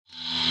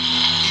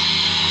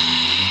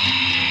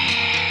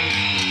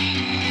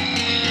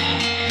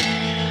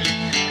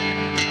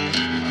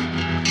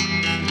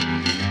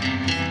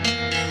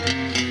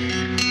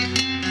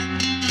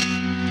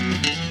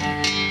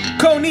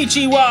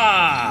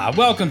Konnichiwa!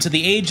 Welcome to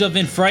the Age of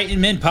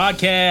Enfrightenment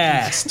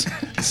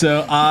podcast.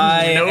 So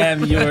I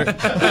am your... I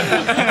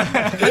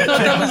thought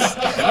that was...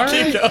 All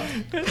right.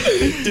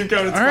 Keep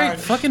going. It's all right, fine.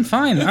 Fucking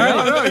fine. All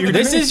right.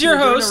 This is your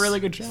host, doing a really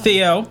good job.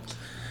 Theo.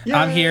 Yay.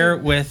 I'm here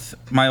with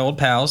my old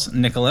pals,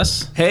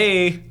 Nicholas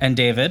Hey. and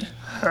David.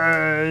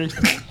 Hey.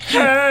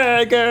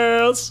 Hey,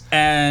 girls.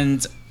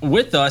 And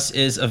with us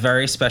is a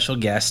very special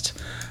guest,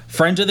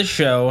 friend of the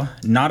show,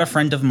 not a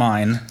friend of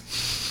mine,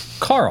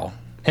 Carl.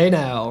 Hey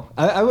now,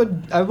 I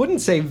wouldn't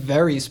say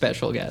very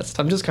special guest.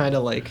 I'm just kind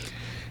of like,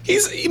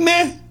 He's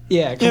meh.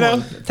 yeah, come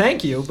on.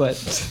 Thank you, but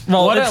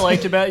Well, What I it's-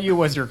 liked about you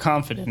was your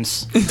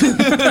confidence.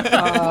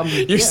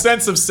 Your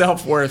sense of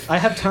self-worth. I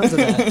have tons of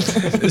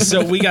that.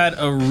 So we got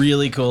a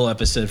really cool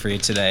episode for you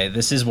today.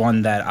 This is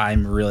one that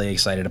I'm really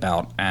excited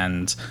about,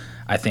 and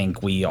I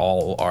think we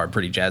all are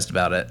pretty jazzed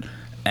about it.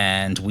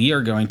 And we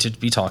are going to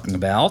be talking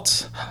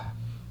about...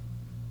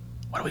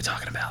 What are we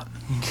talking about?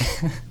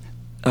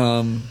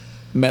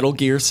 Metal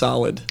Gear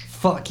Solid.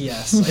 Fuck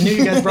yes, I knew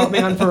you guys brought me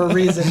on for a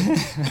reason.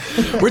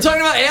 We're talking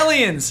about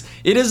aliens.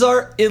 It is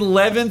our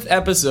 11th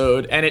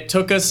episode, and it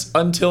took us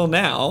until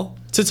now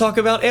to talk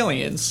about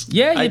aliens.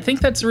 Yeah, I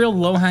think that's real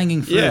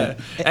low-hanging fruit. Yeah,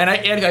 and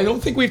I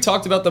don't think we've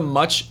talked about them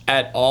much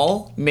at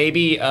all.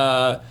 Maybe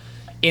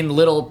in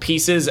little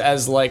pieces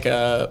as like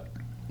a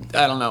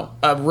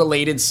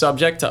related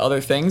subject to other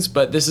things,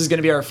 but this is going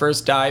to be our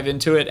first dive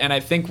into it, and I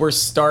think we're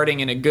starting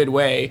in a good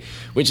way,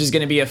 which is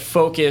going to be a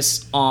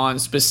focus on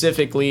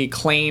specifically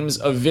claims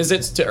of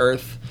visits to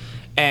Earth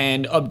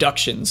and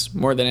abductions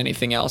more than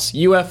anything else.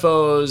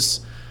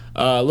 UFOs,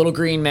 little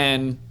green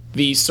men,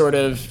 the sort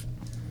of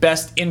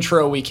best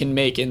intro we can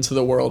make into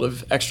the world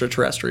of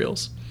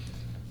extraterrestrials.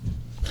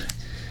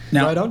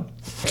 Now, Right on.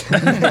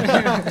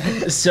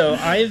 So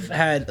I've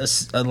had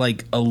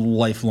a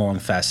lifelong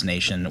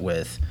fascination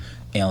with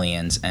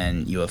aliens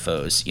and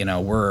UFOs. You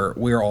know,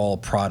 we're all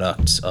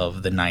products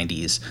of the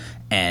 90s,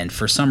 and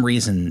for some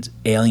reason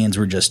aliens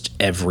were just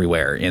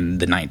everywhere in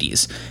the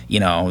 90s. You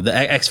know, the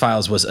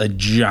X-Files was a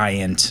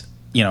giant,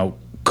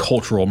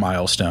 cultural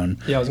milestone.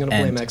 Yeah, I was gonna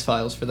blame And-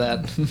 X-Files for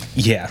that.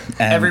 Yeah.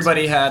 And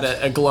Everybody had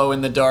a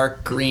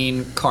glow-in-the-dark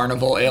green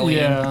carnival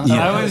alien.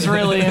 Yeah, I was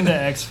really into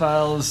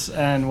X-Files,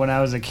 and when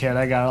I was a kid,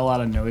 I got a lot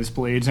of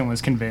nosebleeds and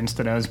was convinced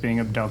that I was being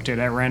abducted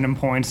at random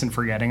points and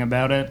forgetting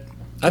about it.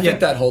 I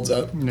think that holds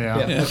up.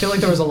 Yeah. Yeah, I feel like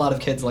there was a lot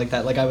of kids like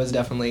that. Like, I was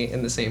definitely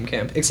in the same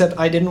camp. Except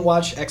I didn't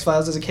watch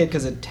X-Files as a kid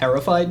because it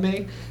terrified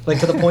me.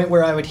 Like, to the point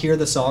where I would hear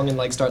the song and,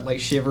 like, start, like,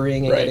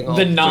 shivering and getting all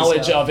The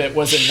knowledge freaked out. of it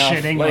was enough.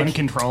 Shitting Like,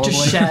 uncontrollably.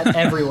 Just shat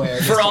everywhere.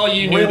 for Just all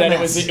you knew, real that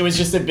mess. it was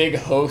just a big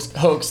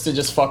hoax to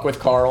just fuck with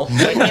Carl.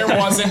 Like, there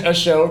wasn't a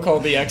show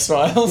called The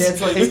X-Files. Yeah,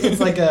 it's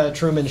like a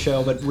Truman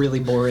Show, but really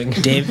boring.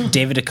 David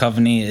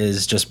Duchovny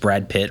is just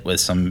Brad Pitt with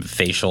some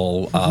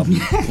facial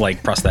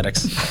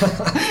prosthetics.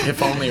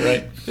 If only,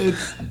 right?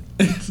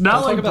 It's not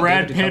Don't talk like about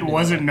Brad David Pitt Duchovny,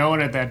 wasn't known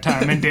at that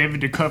time, and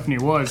David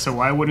Duchovny was, so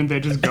why wouldn't they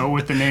just go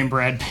with the name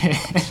Brad Pitt?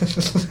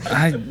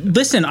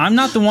 Listen, I'm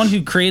not the one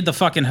who created the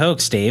fucking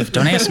hoax, Dave.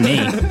 Don't ask me.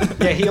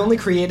 Yeah, he only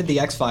created the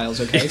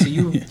X-Files, okay? So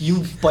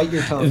you bite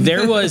your tongue.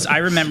 I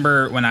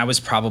remember when I was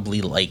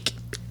probably like,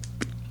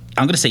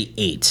 I'm going to say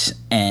 8,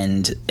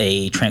 and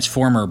a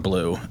transformer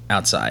blew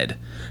outside,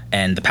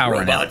 and the power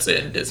went out. Robots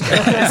in disguise.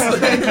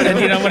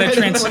 And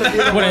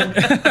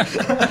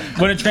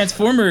when a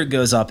transformer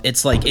goes up,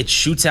 it's like it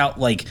shoots out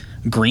like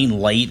green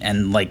light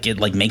and like it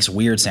like makes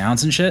weird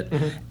sounds and shit.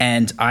 Mm-hmm.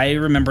 And I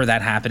remember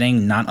that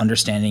happening, not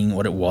understanding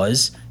what it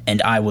was,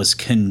 and I was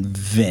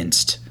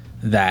convinced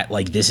that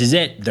like this is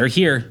it. They're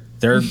here.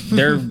 They're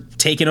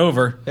taking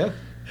over. Yeah.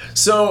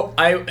 So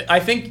I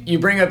think you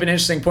bring up an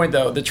interesting point,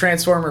 though. The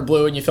transformer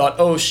blew, and you thought,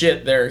 oh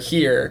shit, they're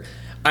here.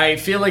 I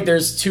feel like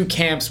there's two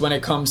camps when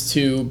it comes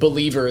to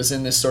believers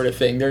in this sort of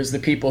thing. There's the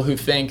people who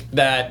think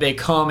that they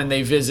come and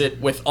they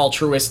visit with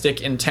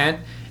altruistic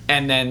intent,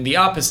 and then the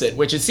opposite,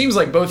 which it seems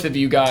like both of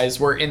you guys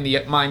were in the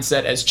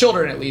mindset, as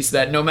children at least,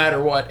 that no matter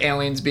what,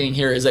 aliens being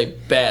here is a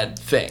bad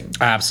thing.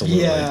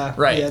 Absolutely. Yeah.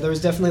 Right. Yeah, there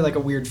was definitely like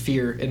a weird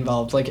fear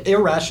involved. Like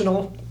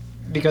irrational,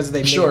 because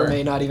they may Sure. or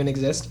may not even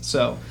exist.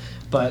 So...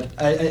 But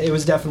it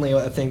was definitely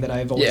a thing that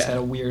I've always had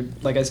a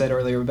weird, like I said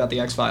earlier about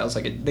the X-Files,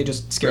 like they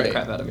just scared the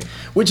crap out of me.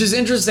 Which is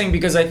interesting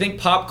because I think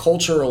pop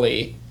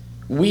culturally,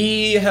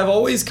 we have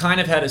always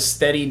kind of had a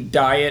steady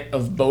diet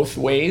of both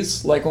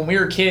ways. Like when we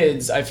were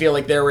kids, I feel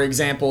like there were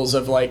examples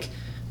of like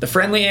the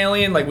friendly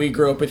alien, like we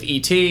grew up with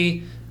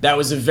E.T. That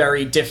was a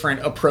very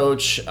different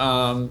approach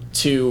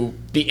to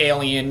the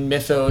alien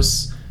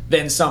mythos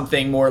than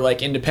something more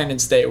like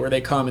Independence Day, where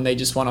they come and they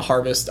just want to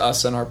harvest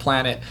us and our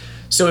planet.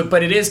 So,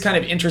 but it is kind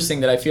of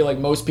interesting that I feel like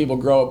most people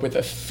grow up with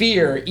a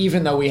fear,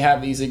 even though we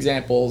have these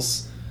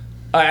examples.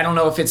 I don't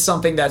know if it's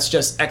something that's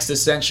just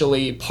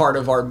existentially part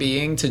of our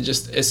being to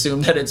just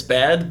assume that it's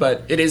bad,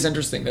 but it is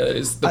interesting that it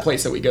is the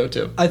place that we go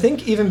to. I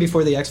think even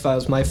before the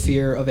X-Files, my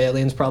fear of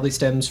aliens probably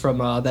stems from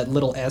that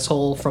little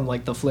asshole from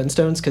like the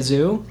Flintstones,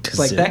 Kazoo.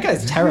 Like that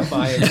guy's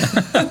terrifying.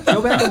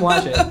 Go back and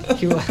watch it.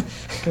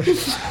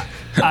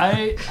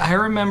 I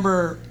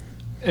remember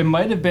it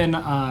might have been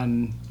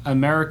on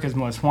America's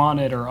Most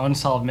Wanted or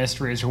Unsolved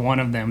Mysteries, or one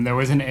of them, there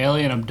was an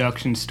alien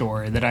abduction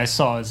story that I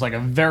saw as like a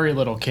very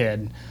little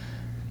kid.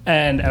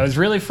 And I was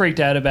really freaked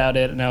out about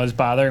it, and I was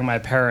bothering my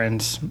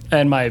parents.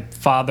 And my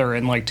father,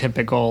 in like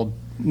typical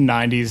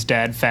 90s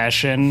dad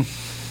fashion,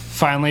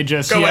 finally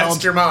just Go yelled...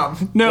 ask your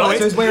mom. No,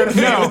 So he's wearing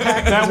a no,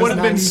 backpack, that it would was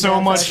have been 90s so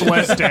dad much fashion.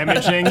 less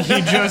damaging.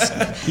 He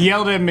just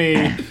yelled at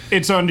me,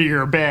 "It's under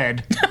your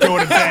bed. Go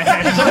to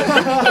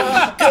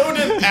bed." Go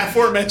to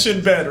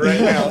aforementioned bed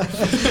right now.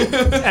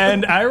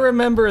 And I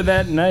remember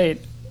that night,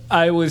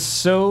 I was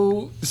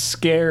so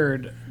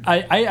scared.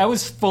 I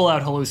was full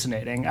out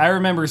hallucinating. I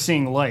remember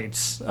seeing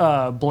lights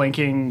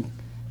blinking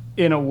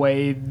in a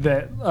way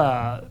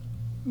that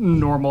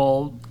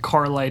normal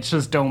car lights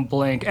just don't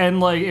blink. And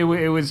like it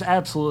was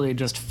absolutely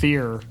just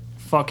fear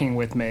fucking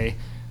with me.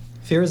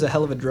 Fear is a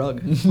hell of a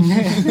drug.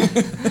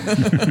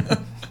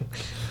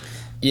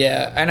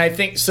 Yeah, and I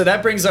think so.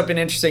 That brings up an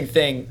interesting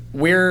thing.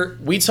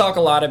 We talk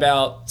a lot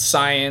about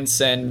science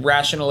and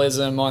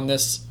rationalism on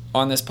this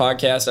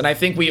podcast, and I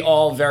think we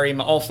all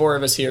four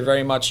of us here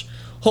very much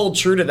hold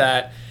true to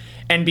that.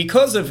 And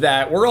because of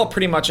that, we're all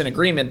pretty much in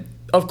agreement.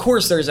 Of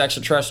course, there's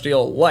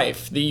extraterrestrial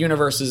life. The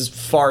universe is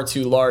far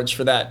too large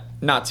for that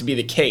not to be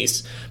the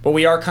case. But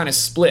we are kind of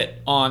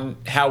split on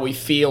how we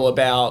feel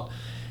about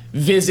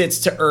visits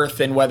to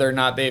Earth and whether or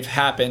not they've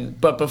happened.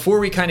 But before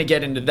we kind of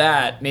get into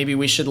that, maybe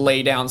we should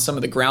lay down some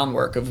of the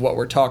groundwork of what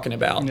we're talking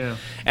about. Yeah.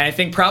 And I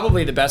think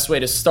probably the best way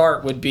to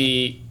start would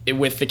be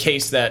with the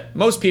case that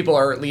most people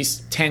are at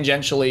least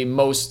tangentially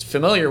most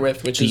familiar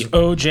with, which The is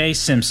O.J.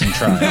 Simpson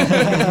trial.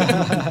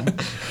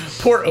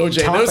 poor OJ.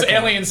 Those Topical.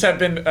 aliens have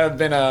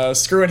been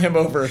screwing him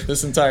over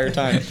this entire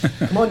time.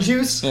 Come on,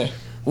 Juice.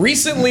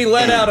 Recently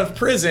let out of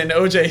prison,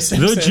 OJ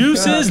Simpson. The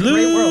juice is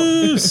Great world.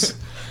 loose.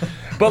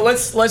 But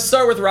let's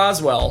start with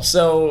Roswell.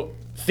 So,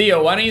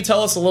 Theo, why don't you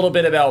tell us a little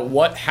bit about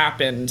what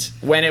happened,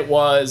 when it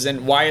was,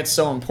 and why it's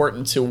so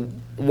important to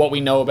what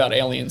we know about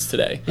aliens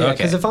today? Yeah, Okay.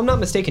 because if I'm not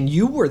mistaken,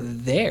 you were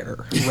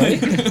there,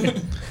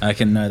 right? I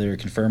can neither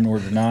confirm nor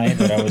deny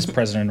that I was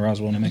president in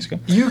Roswell, New Mexico.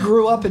 You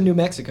grew up in New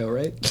Mexico,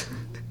 right?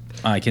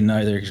 I can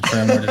neither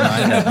confirm nor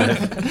deny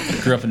that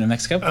I grew up in New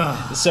Mexico.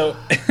 So,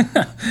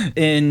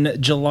 in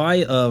July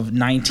of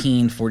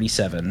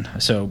 1947,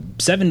 so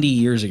 70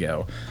 years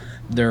ago,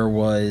 there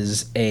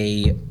was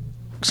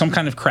some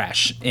kind of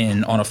crash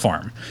on a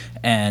farm,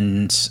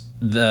 and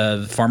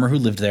the farmer who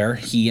lived there,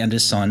 he and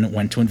his son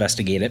went to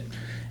investigate it.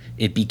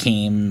 It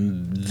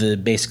became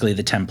basically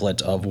the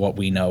template of what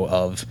we know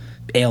of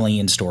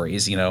alien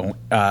stories. You know,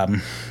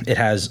 it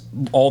has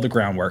all the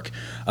groundwork,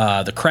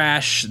 the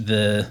crash,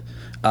 the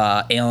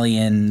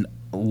alien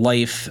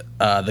life,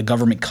 the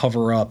government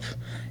cover-up.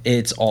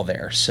 It's all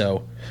there.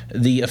 So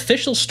the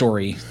official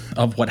story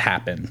of what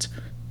happened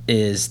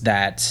is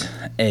that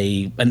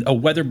a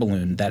weather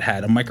balloon that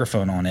had a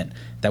microphone on it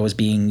that was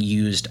being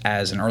used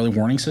as an early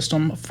warning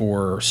system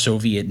for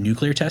Soviet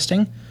nuclear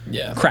testing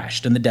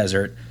crashed in the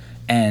desert,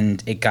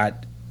 and it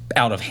got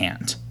out of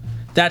hand.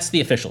 That's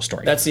the official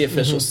story. That's the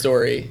official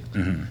story.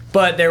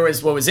 But there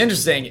was what was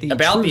interesting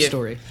about true the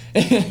story.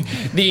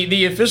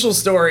 the official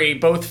story,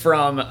 both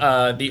from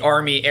the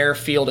Army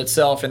airfield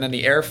itself and then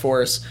the Air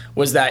Force,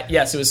 was that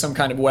yes, it was some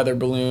kind of weather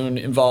balloon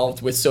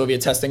involved with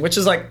Soviet testing, which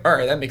is like, all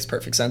right, that makes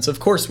perfect sense. Of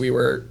course, we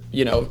were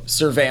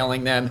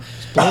surveilling them,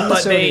 Blame the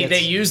but they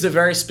Soviets. used a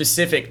very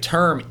specific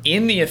term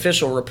in the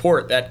official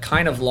report that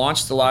kind of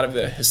launched a lot of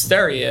the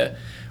hysteria,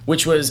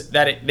 which was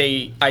that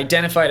they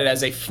identified it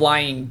as a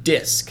flying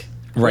disc.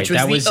 Right, Which was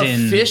that the was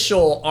in-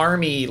 official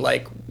Army,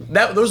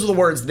 those are the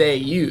words they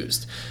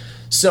used.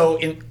 So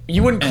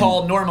you wouldn't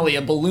call normally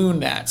a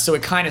balloon that, so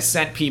it kind of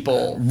sent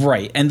people...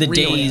 Right, and the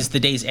reeling.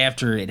 days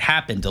after it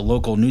happened, the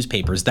local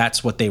newspapers,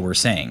 that's what they were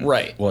saying.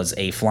 Right. Was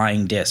a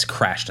flying disc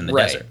crashed in the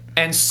Right. desert.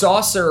 And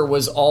saucer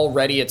was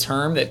already a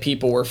term that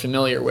people were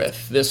familiar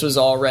with. This was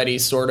already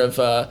sort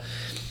of...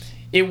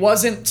 it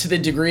wasn't to the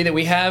degree that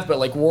we have, but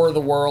like War of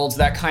the Worlds,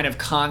 that kind of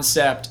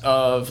concept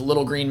of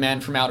little green men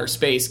from outer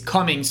space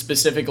coming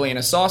specifically in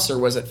a saucer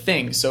was a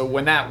thing. So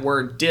when that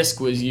word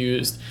disc was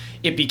used,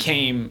 it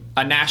became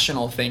a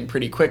national thing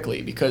pretty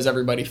quickly because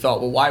everybody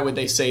thought, well, why would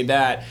they say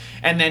that?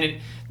 And then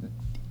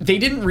they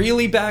didn't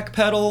really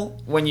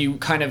backpedal when you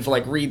kind of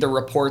like read the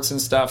reports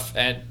and stuff,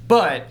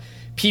 but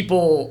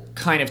people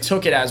kind of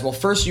took it as, well,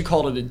 first you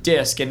called it a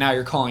disc and now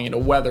you're calling it a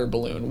weather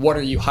balloon. What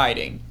are you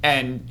hiding?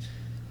 And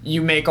you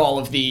make all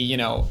of the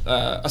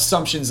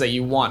assumptions that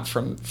you want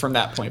from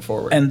that point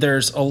forward. And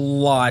there's a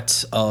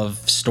lot of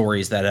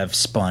stories that have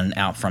spun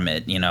out from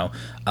it,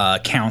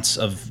 accounts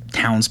of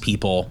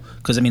townspeople.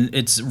 Because, I mean,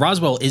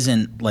 Roswell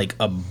isn't like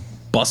a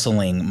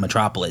bustling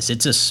metropolis.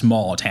 It's a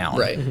small town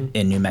Right.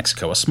 in New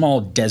Mexico, a small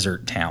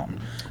desert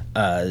town.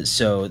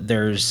 So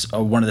there's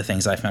one of the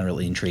things I found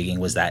really intriguing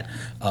was that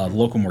a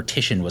local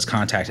mortician was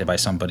contacted by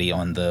somebody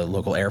on the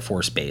local Air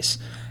Force base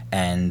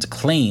and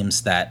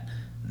claims that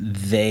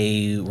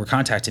they were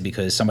contacted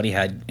because somebody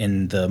had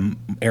in the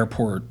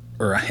airport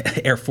or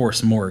Air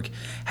Force morgue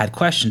had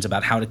questions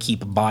about how to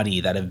keep a body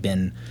that have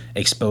been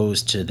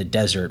exposed to the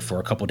desert for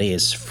a couple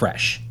days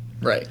fresh.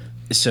 Right.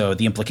 so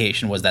the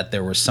implication was that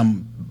there was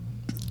some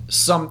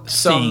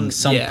thing,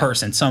 some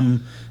person,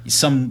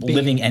 some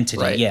living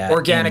entity, right.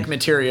 Organic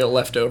material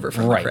left over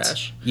from the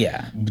crash.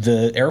 Yeah,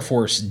 the Air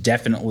Force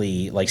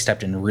definitely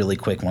stepped in really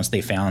quick once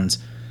they found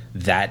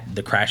that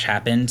the crash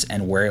happened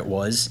and where it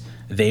was.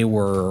 They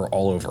were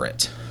all over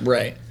it.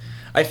 Right.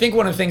 I think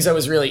one of the things that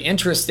was really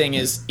interesting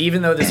is,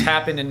 even though this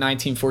happened in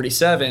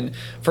 1947,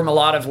 from a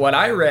lot of what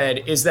I read,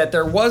 is that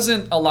there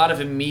wasn't a lot of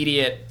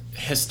immediate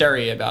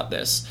hysteria about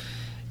this.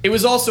 It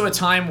was also a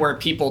time where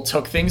people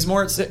took things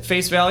more at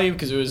face value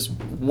because it was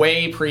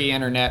way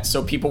pre-internet,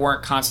 so people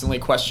weren't constantly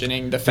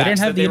questioning the facts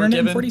that they were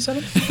given. They didn't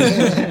have the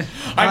internet in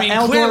 47? I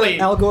mean, clearly...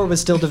 Al Gore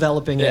was still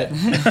developing it.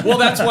 Well,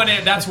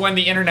 that's when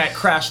the internet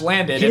crash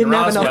landed in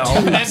Roswell.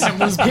 He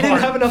didn't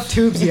have enough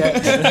tubes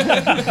yet.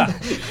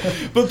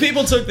 But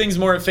people took things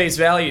more at face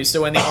value,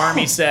 so when the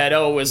Army said,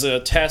 it was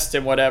a test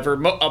and whatever,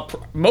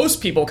 most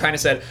people kind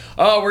of said,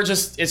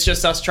 it's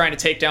just us trying to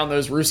take down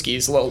those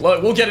Ruskies.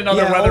 We'll get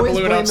another weather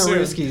balloon up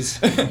soon.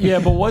 Yeah,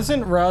 but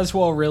wasn't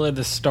Roswell really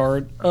the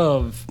start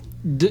of...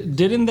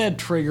 didn't that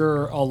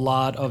trigger a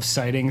lot of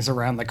sightings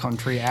around the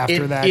country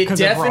after that? It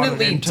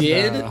definitely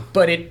did,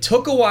 but it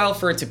took a while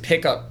for it to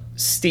pick up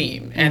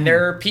steam. And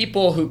there are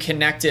people who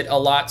connect it a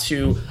lot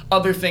to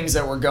other things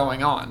that were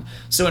going on.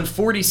 So in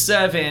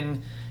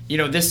 47,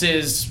 this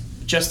is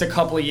just a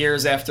couple of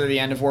years after the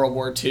end of World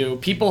War II.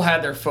 People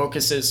had their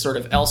focuses sort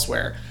of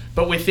elsewhere.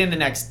 But within the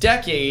next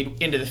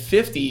decade, into the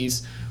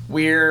 50s,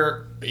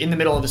 we're in the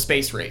middle of the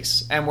space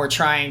race, and we're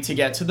trying to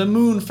get to the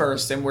moon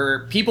first, and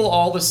we're people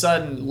all of a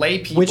sudden, lay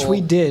people... Which we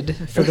did,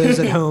 for those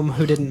at home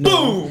who didn't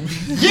know. Boom!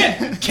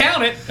 Yeah!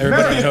 Count it!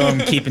 Everybody at home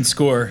keeping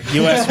score.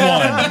 US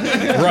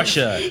 1,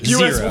 Russia 0.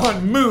 US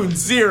 1, moon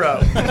 0.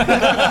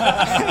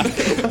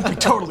 We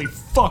totally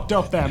fucked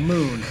up that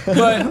moon.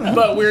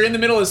 But we're in the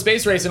middle of the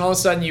space race, and all of a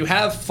sudden you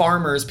have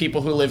farmers,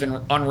 people who live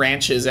on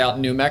ranches out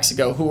in New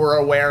Mexico, who are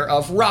aware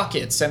of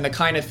rockets and the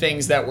kind of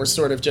things that were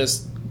sort of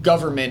just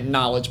government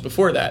knowledge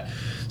before that.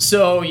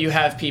 So you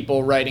have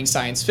people writing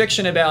science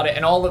fiction about it,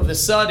 and all of a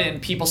sudden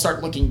people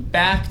start looking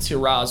back to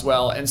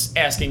Roswell and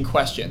asking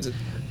questions.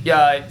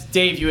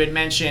 Dave, you had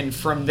mentioned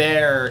from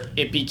there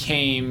it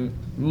became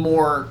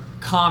more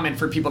common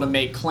for people to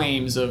make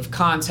claims of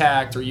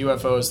contact or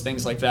UFOs,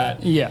 things like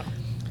that. Yeah.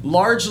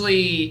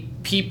 Largely,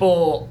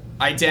 people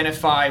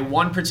identify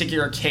one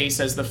particular case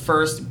as the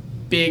first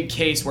big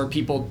case where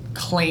people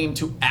claim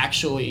to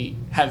actually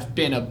have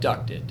been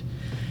abducted.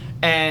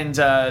 And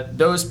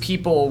those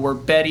people were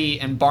Betty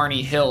and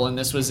Barney Hill, and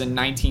this was in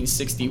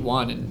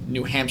 1961 in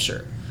New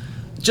Hampshire.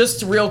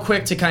 Just real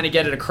quick to kind of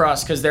get it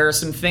across, because there are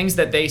some things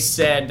that they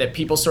said that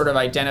people sort of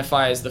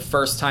identify as the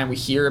first time we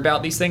hear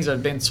about these things that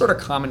have been sort of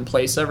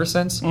commonplace ever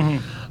since.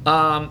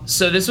 Mm-hmm.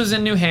 So this was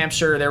in New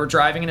Hampshire. They were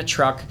driving in a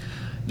truck.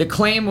 The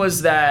claim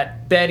was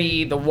that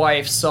Betty, the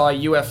wife, saw a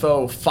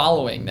UFO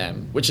following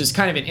them, which is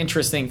kind of an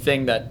interesting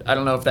thing that I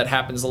don't know if that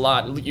happens a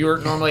lot.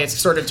 Normally it's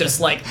sort of just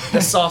like the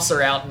saucer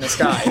out in the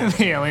sky.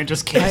 The alien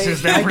just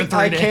kisses them for 3 days.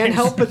 I can't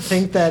help but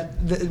think that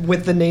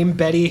with the name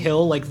Betty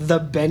Hill, like the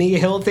Benny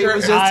Hill thing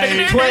was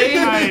just playing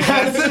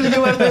as the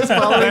UFOs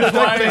following. That's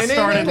why I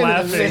started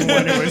laughing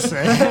when it was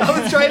saying.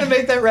 I was trying to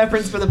make that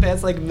reference for the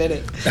past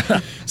minute.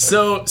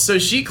 So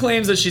she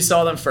claims that she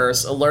saw them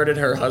first, alerted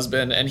her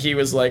husband, and he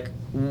was like,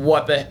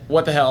 what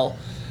the hell?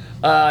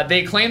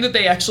 They claim that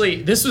they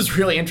actually, this was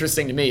really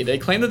interesting to me, they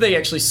claim that they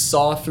actually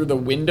saw through the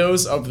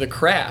windows of the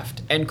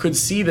craft and could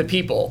see the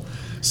people.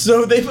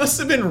 So they must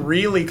have been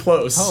really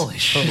close. Holy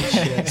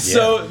shit.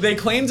 So they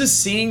claim to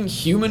seeing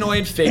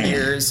humanoid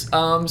figures,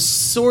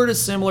 sort of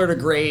similar to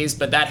Greys,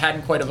 but that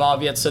hadn't quite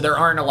evolved yet, so there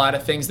aren't a lot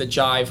of things that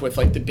jive with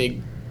the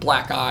big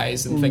black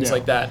eyes and things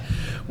like that.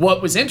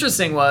 What was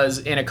interesting was,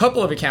 in a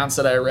couple of accounts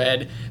that I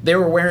read, they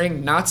were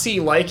wearing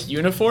Nazi-like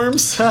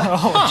uniforms.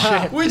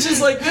 Shit. Which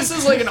is this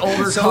is an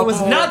older couple. So it was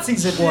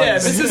Nazis it was. Yeah,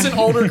 this is an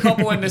older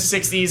couple in the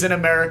 60s in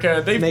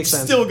America. They've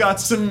still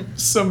got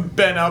some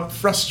bent-up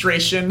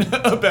frustration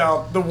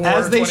about the war.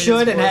 As they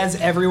should, and as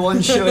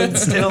everyone should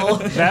still.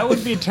 That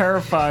would be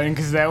terrifying,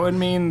 because that would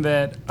mean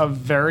that a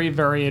very,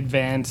 very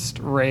advanced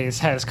race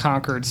has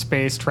conquered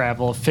space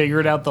travel,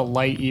 figured out the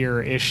light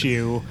year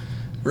issue,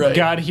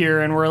 got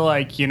here, and we're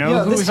like,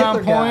 who's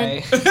on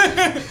point?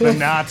 The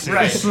Nazis.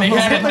 Right. They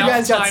had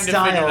enough time to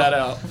figure that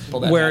out.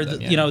 Where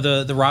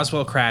the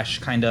Roswell crash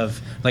kind of,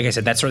 like I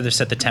said, that sort of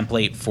set the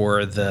template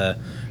for the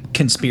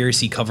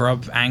conspiracy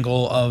cover-up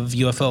angle of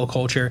UFO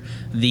culture.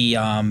 The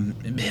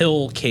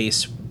Hill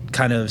case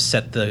kind of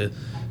set the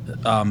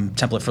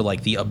template for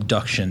the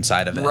abduction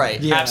side of it. Right.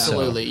 Yeah.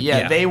 Absolutely.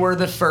 So, they were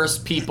the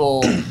first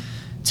people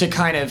to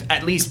kind of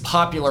at least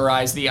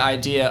popularize the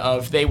idea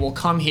of they will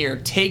come here,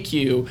 take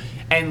you,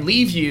 and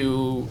leave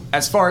you,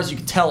 as far as you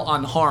can tell,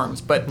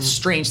 unharmed, but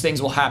strange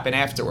things will happen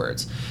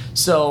afterwards.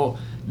 So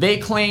they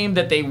claim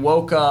that they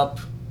woke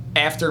up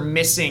after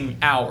missing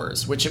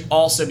hours, which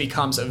also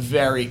becomes a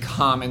very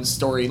common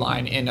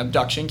storyline in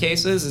abduction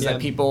cases, is that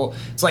people,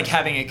 it's like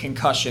having a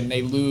concussion.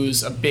 They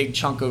lose a big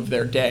chunk of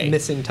their day.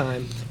 Missing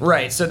time.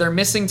 Right, so they're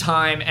missing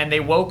time, and they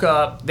woke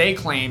up, they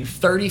claim,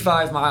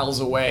 35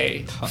 miles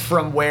away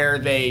from where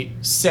they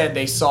said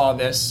they saw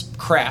this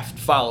craft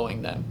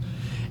following them.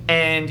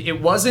 And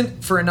it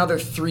wasn't for another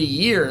 3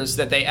 years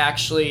that they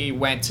actually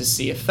went to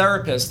see a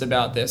therapist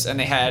about this, and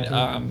they had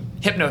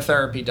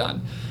hypnotherapy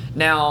done.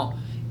 Now,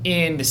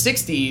 in the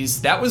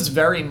 60s, that was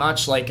very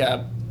much like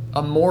a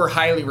more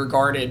highly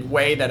regarded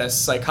way that a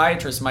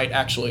psychiatrist might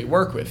actually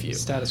work with you.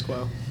 Status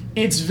quo.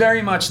 It's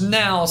very much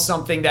now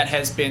something that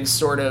has been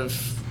sort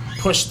of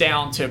pushed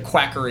down to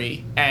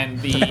quackery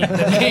and the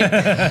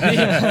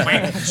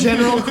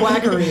General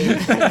quackery.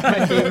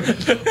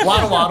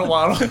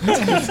 waddle.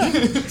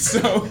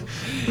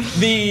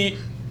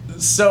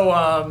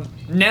 So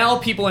now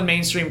people in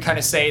mainstream kind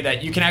of say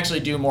that you can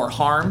actually do more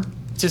harm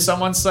to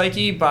someone's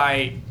psyche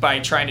by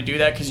trying to do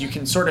that, because you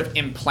can sort of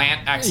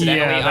implant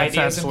accidentally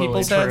ideas in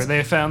people's heads.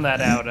 They found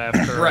that out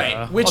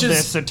after which the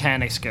is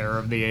satanic scare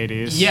of the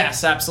 80s.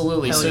 Yes,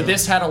 absolutely. Hell So yeah.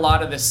 this had a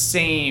lot of the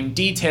same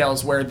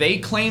details where they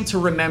claim to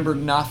remember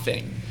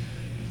nothing.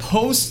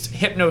 Post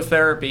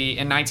hypnotherapy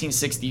in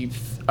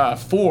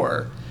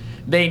 1964,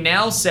 they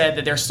now said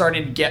that they're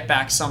starting to get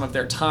back some of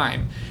their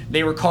time.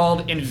 They were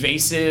called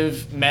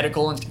invasive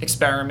medical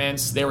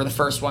experiments. They were the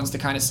first ones to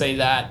kind of say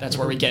that. That's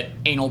where we get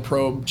anal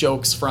probe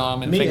jokes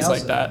from and things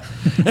like that.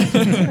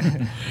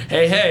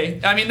 Hey.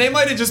 I mean, they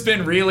might have just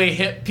been really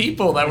hip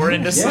people that were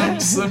into some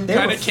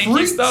kind of kinky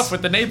freaks. stuff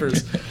with the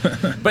neighbors.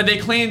 But they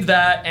claimed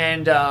that,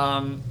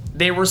 and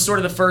they were sort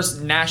of the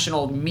first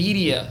national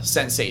media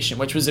sensation,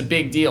 which was a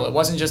big deal. It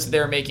wasn't just that they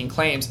were making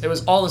claims. It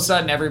was all of a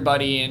sudden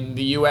everybody in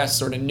the U.S.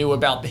 sort of knew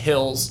about the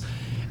hills,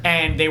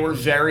 and they were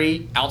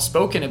very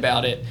outspoken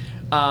about it.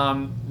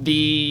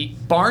 The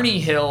Barney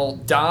Hill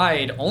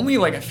died only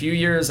like a few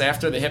years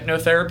after the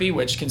hypnotherapy,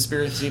 which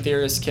conspiracy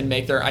theorists can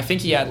make their... I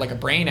think he had like a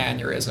brain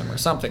aneurysm or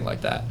something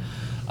like that.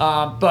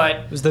 But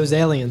It was those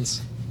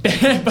aliens.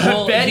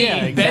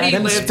 Betty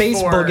Them lived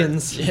space for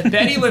boogans.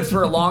 Betty lived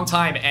for a long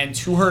time, and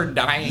to her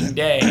dying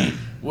day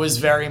was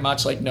very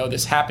much like, no,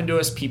 this happened to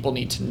us. People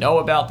need to know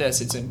about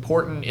this. It's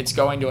important. It's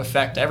going to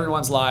affect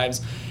everyone's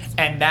lives.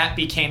 And that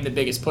became the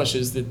biggest push,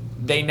 is that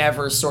they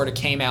never sort of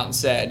came out and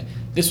said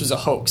this was a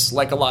hoax,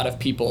 like a lot of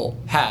people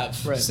have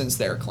since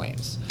their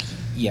claims.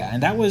 Yeah,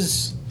 and that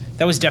was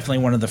definitely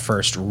one of the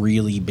first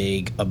really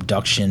big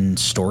abduction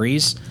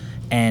stories.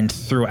 And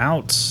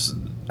throughout,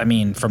 I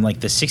mean, from like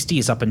the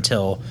 60s up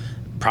until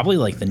probably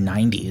like the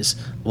 90s,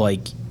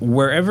 like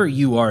wherever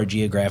you are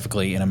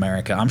geographically in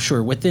America, I'm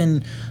sure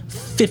within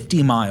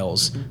 50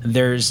 miles,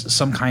 there's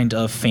some kind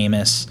of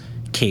famous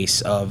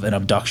case of an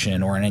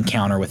abduction or an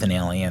encounter with an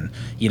alien.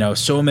 You know,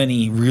 so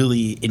many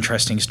really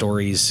interesting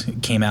stories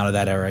came out of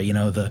that era. You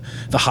know, the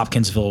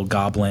Hopkinsville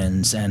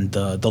goblins and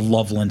the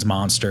Loveland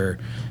monster.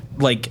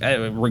 Like,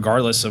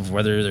 regardless of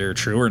whether they're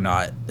true or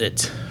not,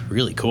 it's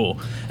really cool.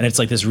 And it's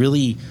like this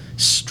really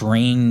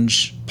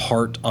strange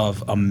part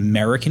of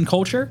American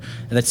culture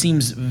that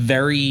seems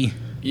very,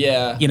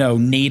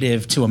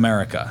 native to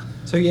America.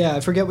 So I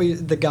forget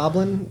the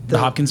goblin. The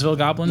Hopkinsville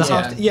goblins?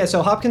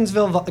 So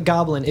Hopkinsville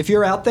goblin. If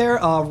you're out there,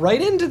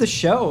 write into the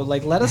show.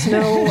 Like, let us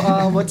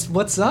know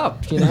what's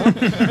up, you know?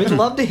 We'd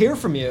love to hear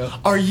from you.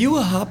 Are you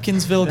a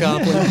Hopkinsville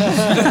goblin?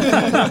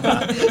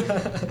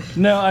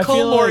 No, I Call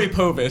feel Maury like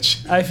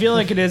Povich. I feel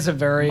like it is a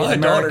very My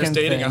American daughter's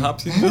dating thing. a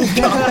Hopkinsville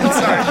goblin.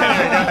 Sorry, go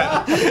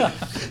ahead.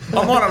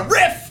 I'm on a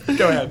riff.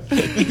 Go ahead.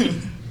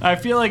 I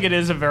feel like it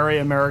is a very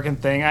American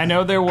thing. I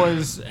know there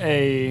was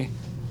a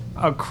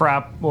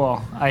crop.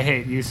 Well, I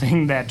hate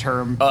using that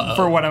term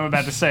for what I'm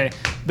about to say.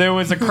 There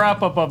was a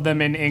crop up of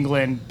them in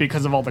England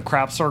because of all the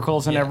crop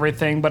circles and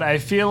everything. But I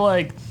feel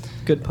like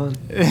Good pun.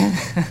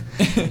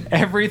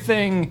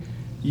 everything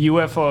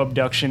UFO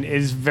abduction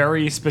is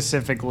very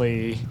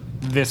specifically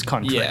this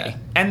country. Yeah,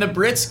 and the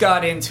Brits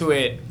got into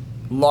it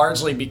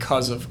largely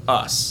because of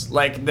us.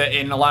 Like,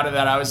 in a lot of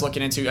that I was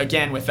looking into,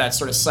 again, with that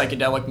sort of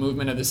psychedelic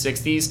movement of the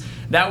 60s,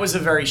 that was a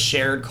very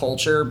shared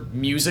culture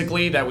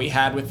musically that we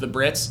had with the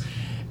Brits.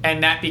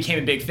 And that became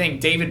a big thing.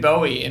 David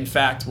Bowie, in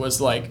fact,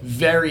 was like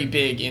very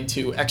big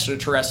into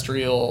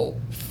extraterrestrial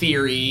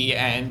theory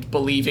and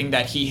believing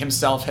that he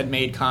himself had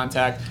made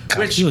contact.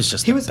 Which he was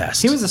just the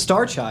best. He was a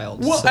star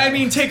child. Well, so. I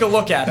mean, take a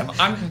look at him.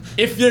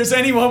 If there's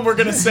anyone we're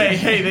gonna say,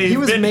 hey, they've he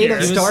was been made here.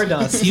 of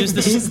stardust. He was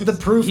He's the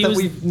proof that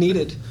we've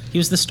needed. He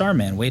was the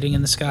starman waiting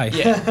in the sky.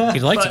 Yeah.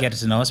 He'd like to get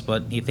to know us,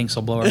 but he thinks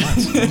he'll blow our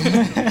minds.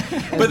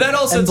 But that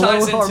also And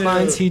ties blow our into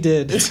minds he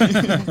did.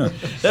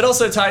 that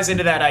also ties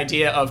into that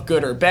idea of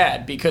good or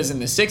bad, because in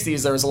the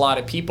 60s there was a lot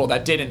of people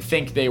that didn't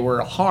think they were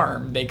a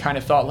harm. They kind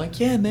of thought like,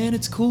 yeah, man,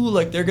 it's cool.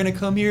 Like, they're gonna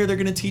come here, they're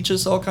gonna teach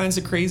us all kinds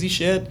of crazy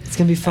shit. It's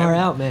gonna be far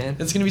out, man.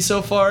 It's gonna be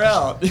so far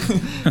out.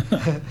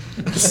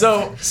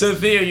 So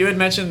Theo, you had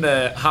mentioned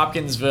the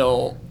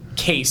Hopkinsville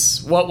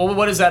case.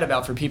 What is that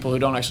about for people who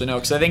don't actually know?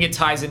 Because I think it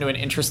ties into an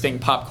interesting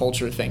pop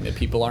culture thing that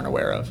people aren't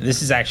aware of.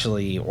 This is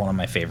actually one of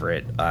my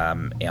favorite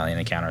alien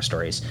encounter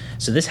stories.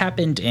 So this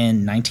happened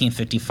in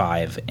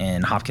 1955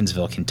 in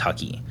Hopkinsville,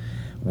 Kentucky,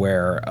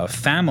 where a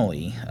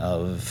family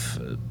of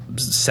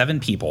 7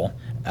 people,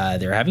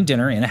 they were having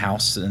dinner in a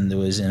house, and it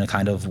was in a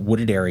kind of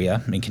wooded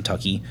area in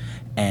Kentucky,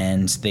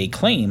 and they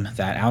claim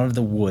that out of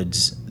the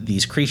woods,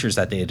 these creatures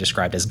that they had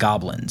described as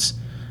goblins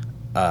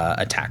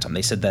attacked them.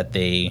 They said that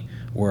they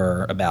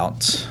were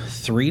about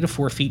 3 to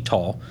 4 feet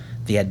tall.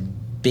 They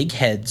had big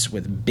heads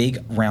with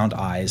big round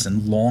eyes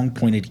and long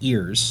pointed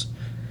ears,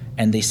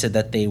 and they said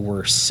that they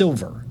were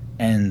silver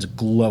and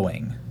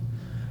glowing.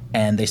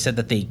 And they said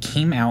that they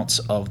came out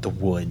of the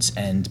woods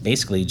and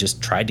basically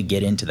just tried to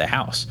get into the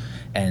house.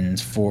 And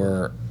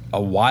for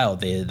a while,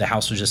 the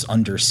house was just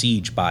under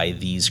siege by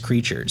these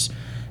creatures.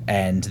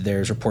 And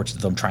there's reports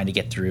of them trying to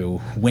get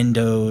through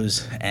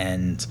windows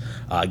and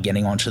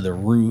getting onto the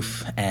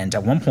roof. And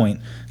at one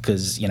point,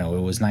 because, it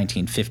was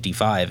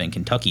 1955 in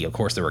Kentucky, of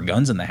course, there were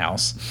guns in the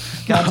house.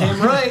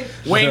 Goddamn right.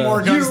 Way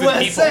more guns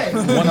USA.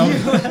 than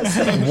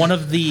people.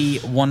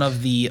 One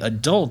of the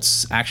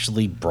adults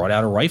actually brought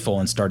out a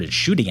rifle and started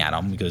shooting at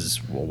them because,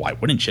 well, why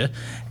wouldn't you?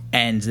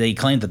 And they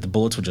claimed that the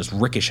bullets would just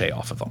ricochet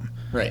off of them.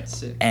 Right.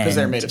 Because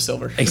they're made of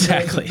silver.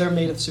 Exactly. They're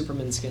made of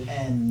Superman skin.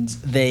 And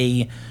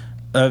they...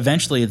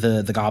 Eventually,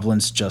 the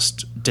goblins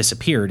just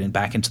disappeared and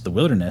back into the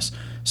wilderness.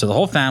 So the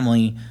whole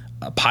family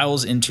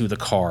piles into the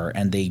car,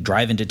 and they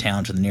drive into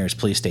town to the nearest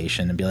police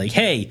station and be like,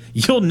 hey,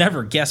 you'll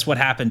never guess what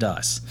happened to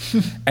us.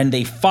 And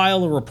they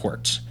file a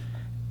report.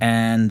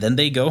 And then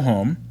they go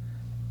home,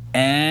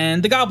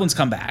 and the goblins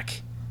come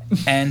back.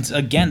 And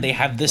again, they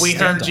have this We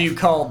standoff. heard you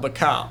called the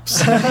cops.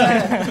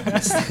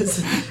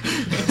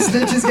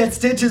 Stitches get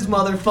stitches,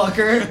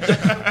 motherfucker.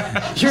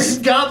 You're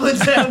in Goblin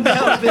Town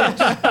now, bitch.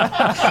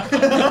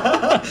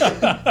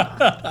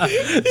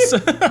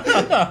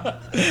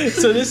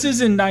 So this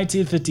is in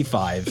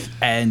 1955,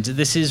 and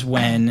this is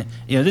when,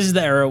 this is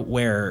the era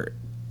where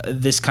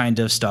this kind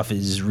of stuff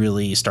is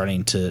really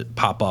starting to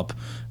pop up.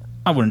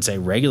 I wouldn't say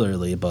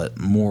regularly, but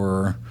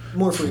more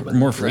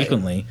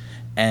frequently. Right.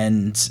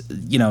 And,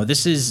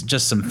 this is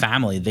just some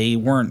family. They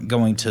weren't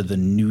going to the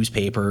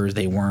newspapers.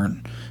 They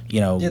weren't,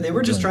 Yeah, they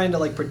were just trying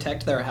to,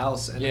 protect their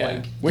house.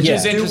 And, which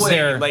is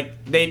interesting.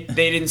 They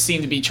didn't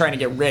seem to be trying to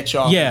get rich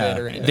off of it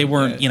or anything. They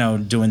weren't,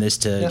 doing this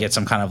to get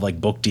some kind of,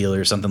 book deal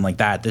or something like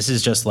that. This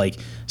is just,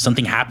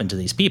 something happened to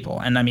these people.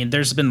 And, I mean,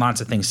 there's been lots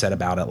of things said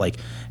about it.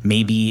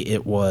 Maybe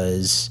it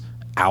was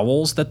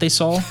owls that they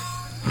saw.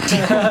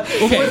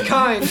 Okay. What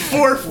kind?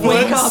 4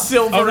 foot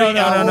silvery no.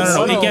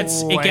 owls. It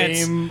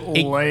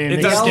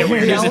does get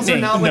weird. Here's the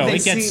thing. No,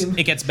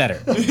 it gets better.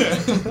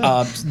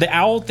 The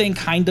owl thing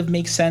kind of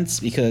makes sense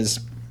because,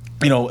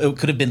 it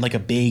could have been a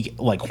big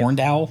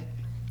horned owl.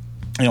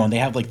 And they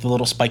have the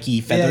little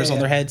spiky feathers on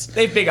their heads.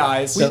 They have big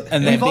eyes.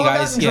 And they have big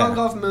eyes. We've all gotten drunk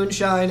off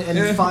moonshine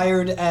and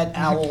fired at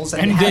owls.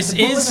 And this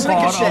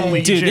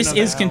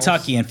is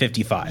Kentucky in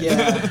 55.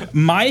 Yeah.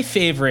 My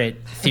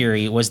favorite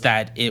theory was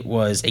that it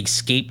was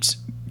escaped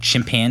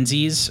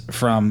chimpanzees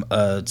from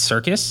a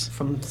circus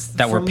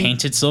that were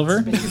painted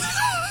silver.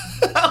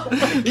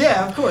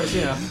 Yeah, of course,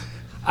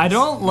 I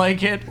don't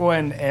like it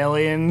when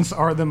aliens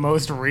are the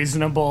most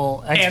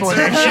reasonable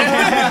explanation.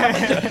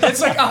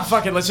 It's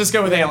fuck it, let's just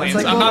go with aliens.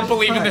 I'm not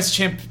believing this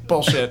chimp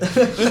bullshit.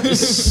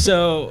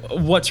 So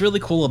what's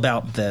really cool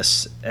about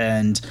this,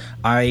 and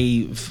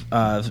I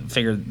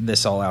figured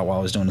this all out while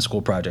I was doing a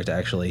school project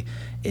actually,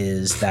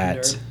 is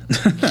that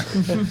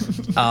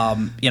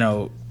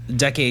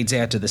decades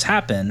after this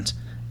happened,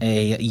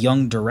 a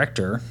young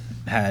director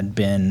had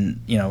been,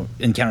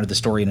 encountered the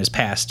story in his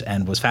past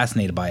and was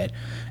fascinated by it.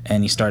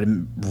 And he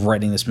started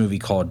writing this movie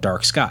called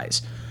Dark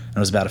Skies. And it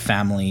was about a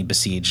family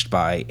besieged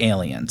by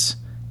aliens.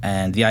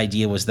 And the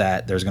idea was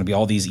that there's going to be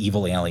all these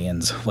evil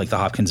aliens, like the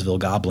Hopkinsville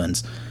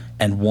goblins,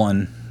 and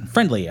one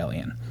friendly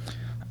alien.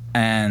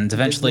 And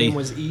eventually... His name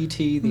was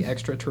E.T., the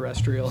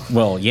extra-terrestrial.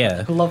 Well,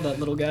 yeah. I love that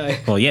little guy.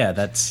 Well, yeah,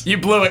 that's... You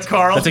blew it,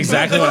 Carl. That's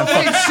exactly what I'm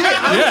fucking... shit!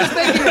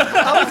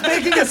 I was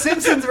making a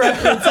Simpsons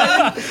reference.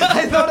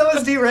 I thought I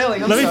was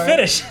derailing. Let me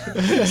finish.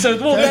 So,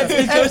 we'll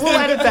edit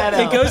that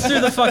out. It goes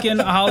through the fucking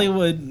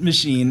Hollywood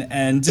machine,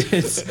 and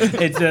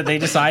they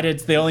decided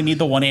they only need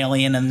the one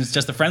alien, and it's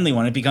just the friendly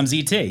one. It becomes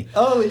E.T.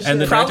 Holy shit.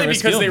 And probably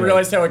because they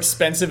realized how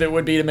expensive it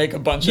would be to make a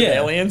bunch of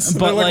aliens.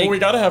 But well, we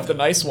got to have the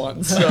nice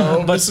ones.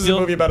 So this is a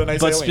movie about a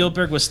nice alien.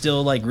 Spielberg was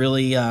still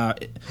really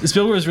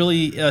still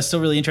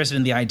really interested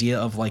in the idea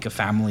of a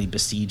family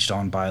besieged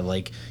on by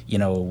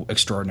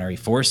extraordinary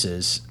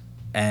forces,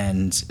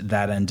 and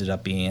that ended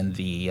up being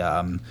the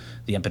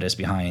impetus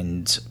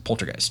behind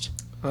Poltergeist.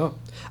 Oh,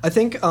 I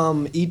think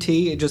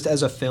E.T. just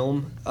as a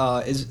film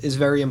is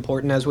very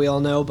important, as we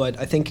all know. But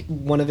I think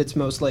one of its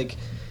most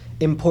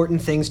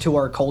important things to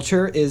our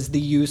culture is the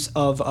use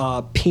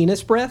of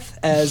penis breath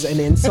as an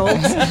insult.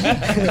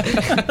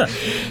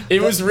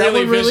 It was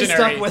really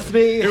visionary. Stuck with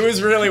me. It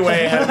was really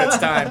way ahead of its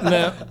time.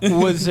 Now,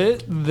 was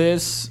it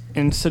this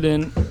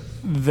incident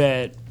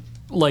that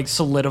like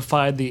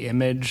solidified the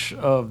image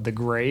of the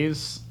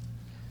Greys.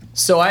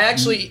 So I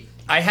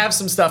have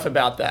some stuff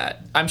about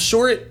that. I'm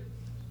sure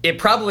it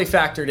probably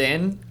factored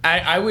in.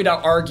 I would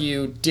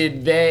argue,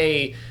 did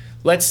they,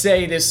 let's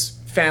say this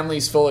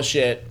family's full of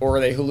shit, or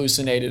they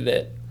hallucinated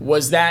it?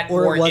 Was that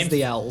Or it was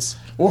the owls.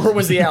 Or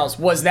was the owls?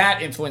 Was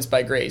that influenced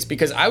by Greys?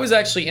 Because I was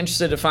actually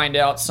interested to find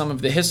out some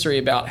of the history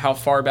about how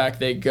far back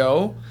they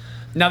go.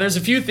 Now, there's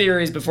a few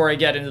theories before I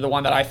get into the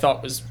one that I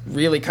thought was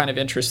really kind of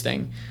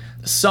interesting.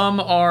 Some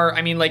are,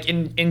 I mean, like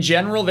in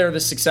general, they're the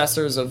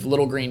successors of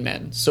Little Green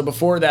Men. So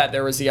before that,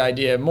 there was the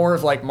idea more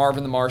of like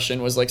Marvin the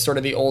Martian was like sort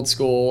of the old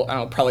school, I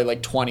don't know, probably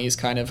like 20s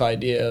kind of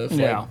idea of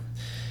like,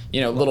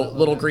 you know,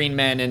 little green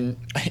men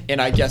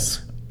and I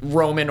guess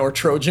Roman or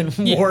Trojan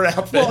war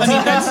outfits. Well,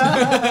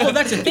 I mean,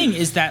 that's the thing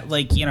is that,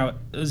 like, you know,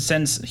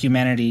 since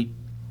humanity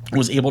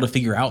was able to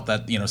figure out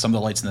that, you know, some of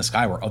the lights in the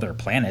sky were other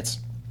planets,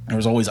 there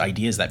was always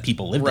ideas that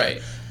people lived there.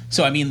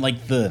 So, I mean,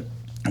 like the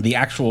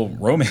actual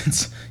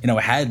Romans, you know,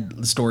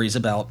 had stories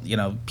about, you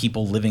know,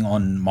 people living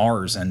on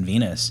Mars and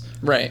Venus.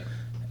 Right.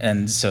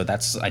 And so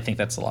I think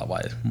that's a lot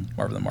why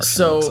Marvin the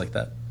Martian looks like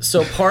that.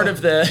 So part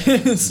of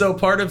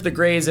the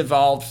Greys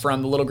evolved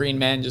from the Little Green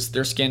Men, just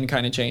their skin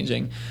kind of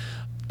changing.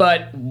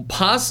 But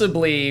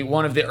possibly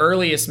one of the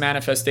earliest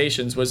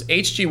manifestations was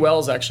H.G.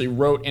 Wells actually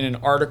wrote in an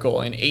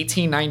article in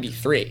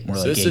 1893. More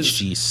so like this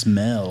H.G.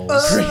 Smells.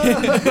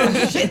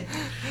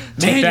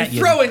 Man,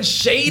 you're throwing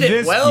shade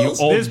at Wells.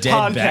 You old This dead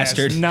podcast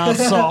bastard. not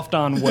soft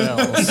on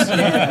Wells.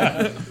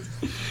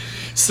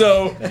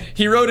 So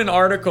he wrote an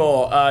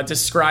article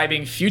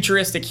describing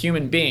futuristic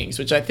human beings,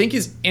 which I think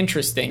is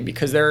interesting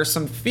because there are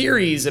some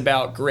theories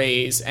about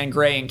Greys and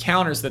Grey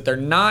encounters that they're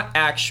not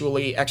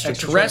actually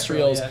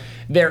extraterrestrials. Yeah.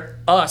 They're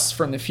us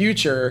from the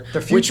future.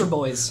 They're future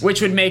boys.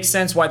 Which would make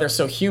sense why they're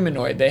so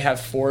humanoid. They have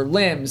 4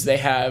 limbs. They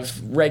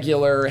have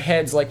regular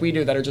heads like we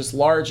do that are just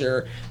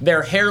larger.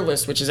 They're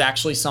hairless, which is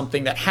actually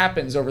something that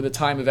happens over the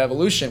time of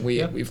evolution.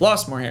 We've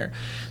lost more hair.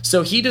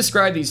 So he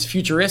described these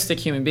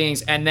futuristic human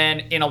beings, and then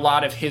in a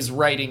lot of his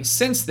writing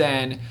since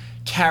then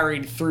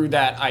carried through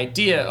that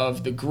idea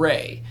of the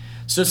Grey.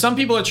 So some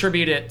people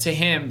attribute it to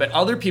him, but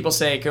other people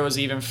say it goes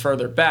even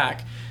further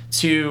back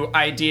to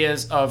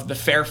ideas of the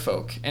fair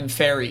folk and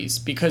fairies,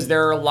 because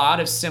there are a lot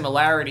of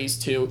similarities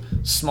to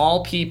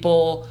small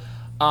people,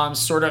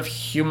 sort of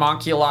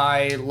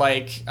homunculi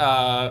like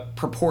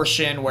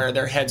proportion where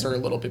their heads are a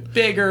little bit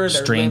bigger,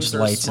 their Strange limbs are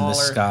lights smaller, in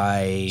the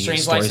sky,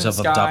 strange stories lights in of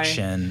the sky.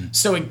 abduction.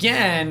 So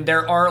again,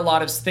 there are a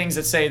lot of things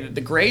that say that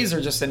the Greys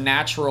are just a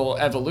natural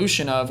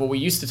evolution of, well, we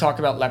used to talk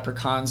about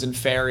leprechauns and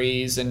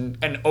fairies and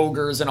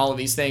ogres and all of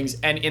these things,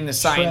 and in the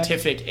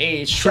scientific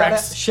age, Shout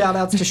outs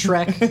to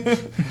Shrek.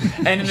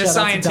 and in the Shout out to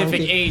scientific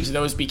Donkey. age,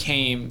 those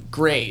became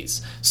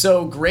Greys.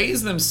 So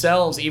Greys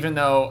themselves, even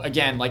though,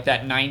 again, like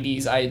that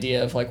 90s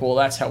idea of like, well,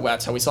 that's how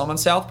we saw them on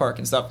South Park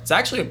and stuff, it's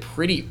actually a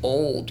pretty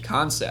old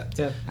concept.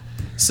 Yeah.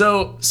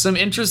 So some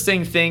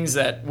interesting things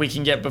that we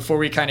can get before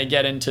we kind of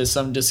get into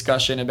some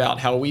discussion about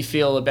how we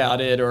feel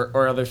about it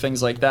or other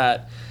things like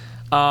that.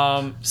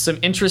 Some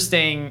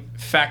interesting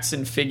facts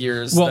and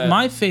figures. Well, that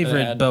my I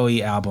favorite had.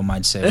 Bowie album,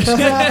 I'd say,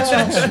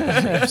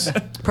 was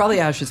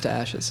Probably Ashes to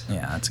Ashes.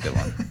 yeah, that's a good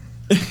one.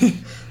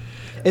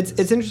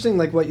 It's interesting,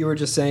 like what you were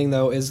just saying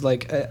though, is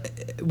like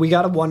we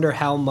gotta wonder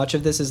how much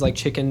of this is like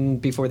chicken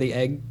before the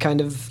egg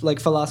kind of like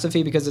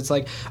philosophy, because it's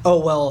like, oh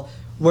well,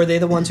 were they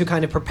the ones who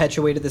kind of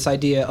perpetuated this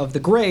idea of the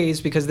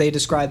Greys because they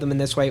describe them in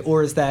this way,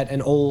 or is that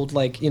an old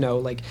like, you know,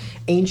 like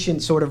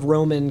ancient sort of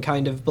Roman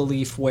kind of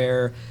belief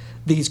where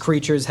these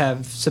creatures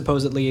have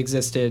supposedly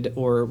existed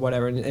or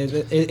whatever? And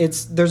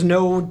it's there's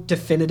no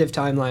definitive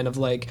timeline of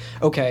like,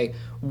 okay,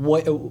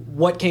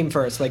 what came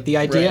first, like the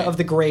idea Right. of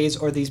the Greys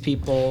or these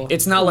people?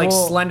 It's not like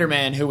Well- Slender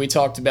Man, who we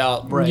talked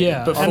about Right.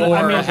 Yeah. before, And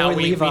I mean, how Boy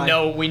we Levi.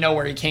 know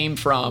where he came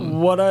from.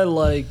 What I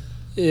like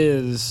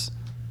is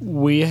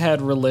we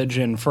had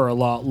religion for a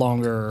lot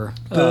longer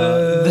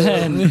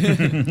than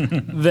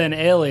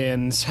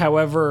aliens.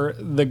 However,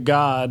 the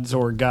gods,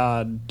 or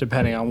God,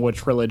 depending on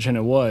which religion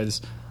it was,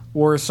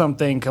 were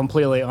something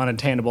completely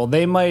unattainable.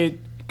 They might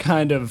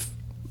kind of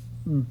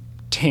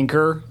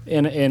tinker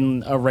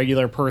in a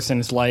regular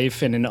person's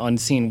life in an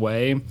unseen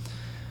way,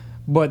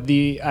 but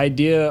the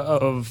idea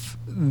of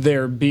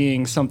there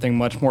being something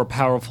much more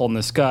powerful in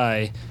the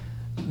sky,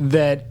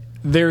 that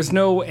there's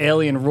no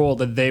alien rule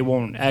that they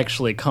won't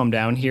actually come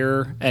down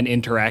here and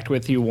interact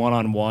with you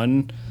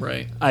one-on-one.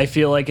 Right. I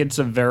feel like it's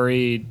a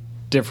very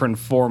different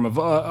form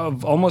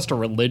of almost a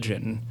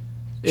religion.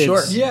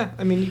 Sure. Yeah,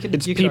 I mean, you could.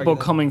 It's you could people argue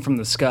that. coming from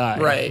the sky.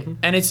 Right.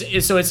 And it's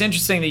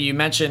interesting that you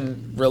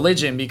mentioned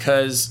religion,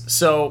 because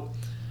so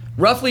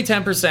roughly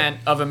 10%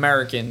 of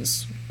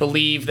Americans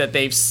believe that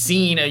they've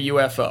seen a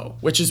UFO,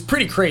 which is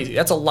pretty crazy.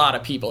 That's a lot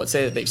of people that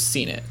say that they've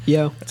seen it.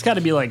 Yeah, It's got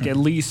to be like at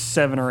least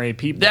 7 or 8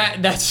 people.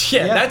 That's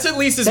Yeah. that's at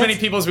least as many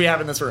That's- people as we have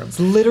in this room.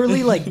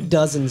 literally like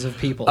dozens of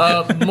people.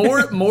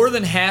 More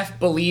than half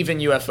believe in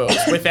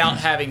UFOs without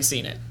having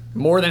seen it.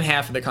 More than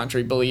half of the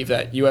country believe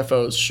that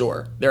UFOs,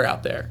 sure, they're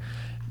out there.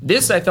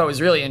 This I thought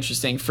was really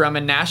interesting. From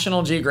a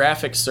National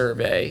Geographic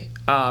survey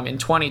in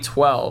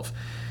 2012,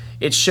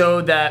 it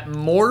showed that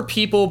more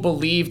people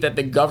believe that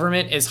the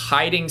government is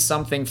hiding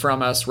something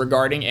from us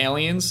regarding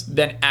aliens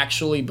than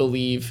actually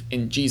believe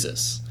in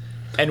Jesus.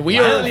 And we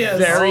are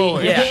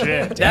Holy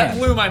shit. that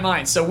blew my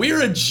mind. So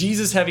we're a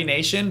Jesus-heavy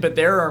nation, but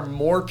there are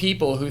more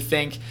people who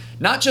think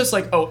not just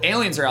like, oh,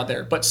 aliens are out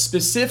there, but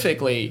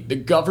specifically the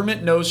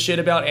government knows shit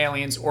about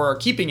aliens or are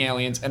keeping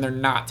aliens, and they're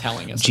not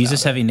telling us.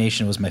 Jesus Heavy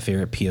Nation was my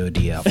favorite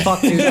POD album.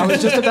 Fuck, dude. I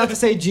was just about to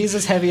say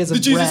Jesus Heavy is a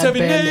Jesus rad Heavy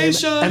band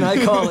Nation. name, and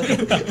I call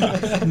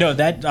it. No,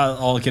 that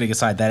all kidding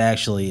aside, that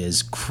actually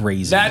is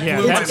crazy. That Yeah,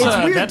 blew my that's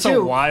mind. weird that's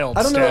too. a wild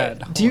I don't know.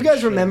 stat. Do you Holy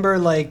guys remember,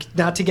 like,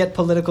 not to get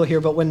political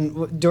here, but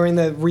when during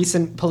the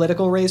recent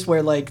political race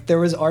where like there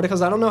was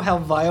articles, I don't know how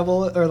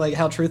viable or like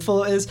how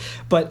truthful it is,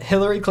 but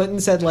Hillary Clinton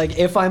said like,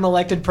 if I'm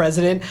elected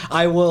president,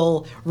 I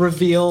will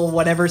reveal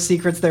whatever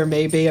secrets there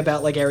may be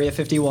about like Area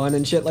 51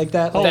 and shit like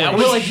that. That And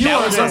was, we're like, you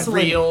that are was a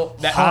hustling. real.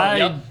 I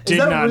Yep. did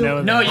that not real- know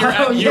that. No, you're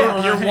Oh,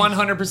 yeah. you're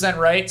 100%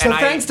 right. So and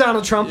thanks,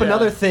 Donald Trump. yeah.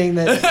 Another thing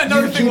that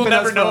Another you're thing we'll keeping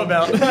never us know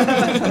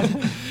from.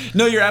 about.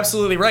 No, you're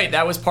absolutely right.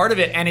 That was part of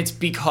it, and it's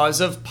because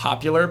of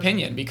popular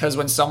opinion. Because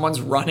when someone's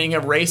running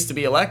a race to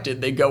be elected,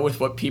 they go with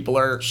what people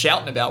are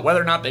shouting about, whether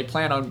or not they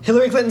plan on.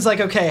 Hillary Clinton's like,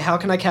 okay, how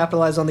can I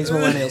capitalize on these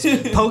millennials?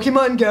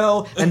 Pokemon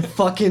Go and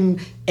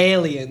fucking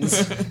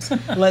aliens.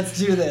 Let's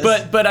do this.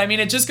 But I mean,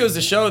 it just goes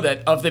to show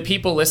that of the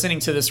people listening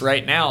to this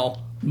right now,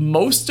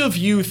 most of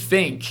you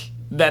think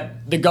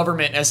that the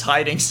government is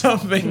hiding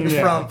something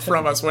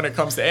from us when it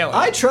comes to aliens.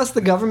 I trust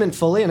the government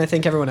fully, and I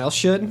think everyone else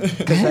should.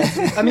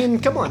 'Cause I mean,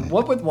 come on.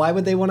 Why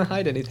would they want to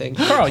hide anything?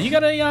 Carl, you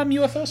got a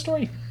UFO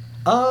story?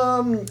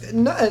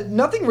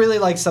 Nothing really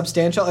like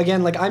substantial.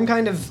 Again, like I'm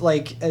kind of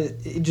like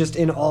just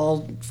in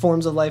all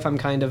forms of life, I'm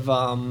kind of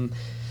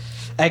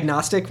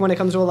agnostic when it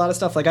comes to a lot of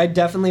stuff. Like I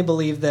definitely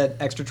believe that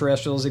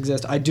extraterrestrials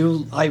exist.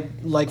 I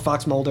like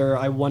Fox Mulder.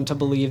 I want to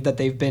believe that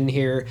they've been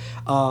here.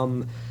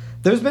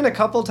 There's been a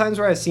couple times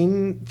where I've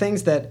seen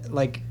things that,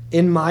 like,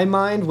 in my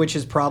mind, which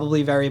is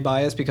probably very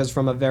biased because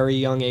from a very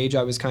young age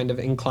I was kind of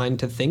inclined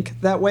to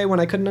think that way when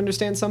I couldn't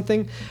understand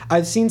something.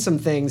 I've seen some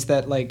things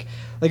that, like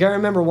I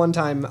remember one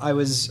time I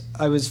was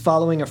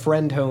following a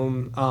friend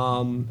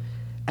home,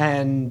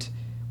 and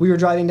we were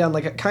driving down,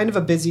 like, a kind of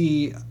a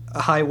busy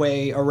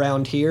highway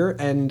around here,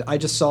 and I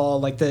just saw,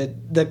 like,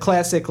 the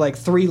classic, like,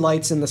 3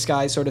 lights in the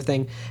sky sort of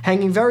thing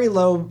hanging very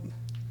low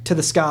to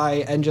the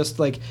sky, and just,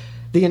 like,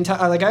 the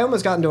entire, like, I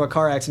almost got into a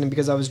car accident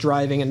because I was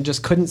driving and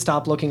just couldn't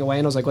stop looking away,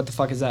 and I was like, what the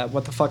fuck is that?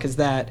 What the fuck is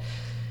that?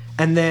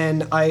 And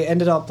then I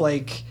ended up,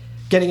 like,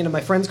 getting into my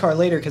friend's car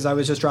later because I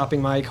was just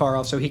dropping my car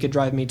off so he could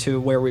drive me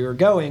to where we were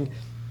going.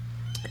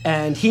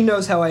 And he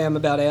knows how I am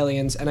about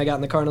aliens, and I got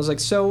in the car and I was like,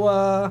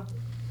 so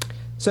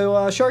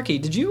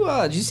Sharky, did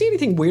you see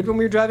anything weird when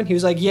we were driving? He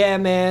was like, yeah,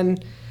 man.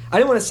 I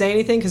didn't want to say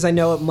anything because I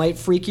know it might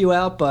freak you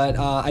out, but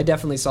I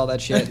definitely saw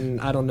that shit,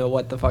 and I don't know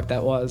what the fuck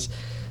that was.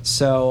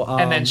 So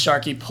and then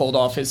Sharky pulled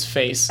off his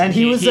face, and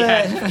he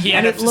had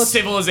and a it looked,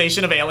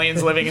 civilization of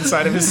aliens living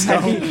inside of his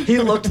skull. he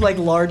looked like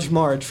Large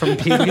Marge from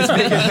Pee-wee's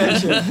Big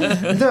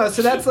Adventure. No,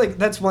 so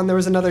that's one. There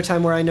was another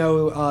time where I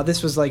know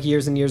this was like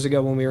years and years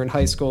ago when we were in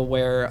high school,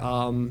 where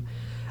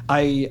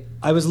I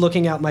was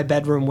looking out my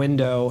bedroom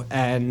window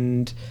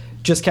and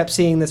just kept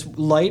seeing this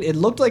light. It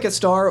looked like a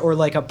star or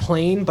like a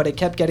plane, but it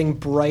kept getting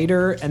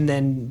brighter and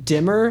then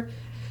dimmer.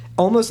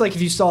 Almost like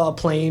if you saw a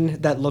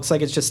plane that looks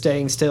like it's just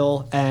staying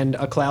still and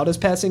a cloud is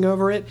passing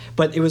over it,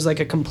 but it was like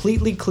a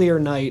completely clear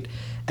night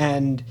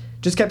and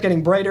just kept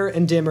getting brighter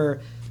and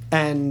dimmer.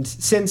 And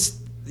since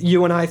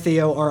you and I,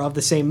 Theo, are of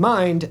the same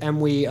mind,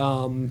 and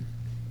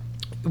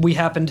we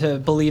happen to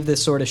believe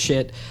this sort of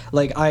shit,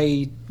 like,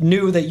 I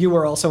knew that you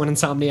were also an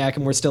insomniac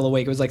and we're still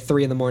awake. It was like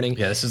 3 a.m.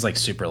 Yeah, this is like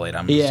super late.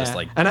 I'm Yeah, just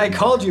like, and I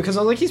called you because I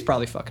was like, he's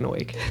probably fucking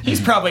awake.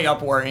 He's probably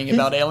up worrying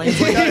about aliens.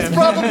 Like I He's am.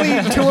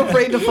 probably too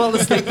afraid to fall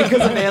asleep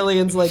because of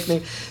aliens like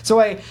me. So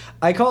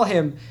I call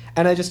him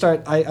and I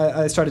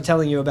started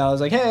telling you about it. I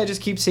was like, hey, I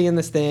just keep seeing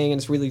this thing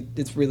and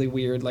it's really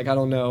weird. Like, I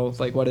don't know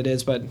like what it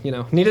is, but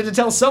needed to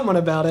tell someone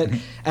about it.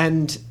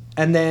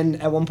 And then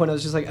at one point I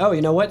was just like, oh,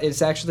 you know what?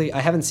 It's actually, I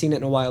haven't seen it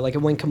in a while. Like, it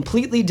went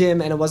completely dim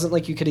and it wasn't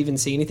like you could even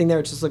see anything there.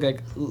 It just looked like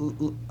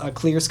a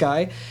clear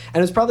sky. And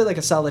it was probably like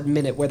a solid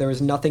minute where there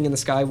was nothing in the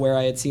sky, where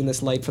I had seen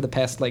this light for the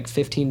past like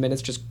 15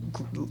 minutes just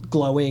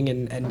glowing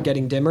and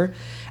getting dimmer.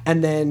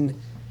 And then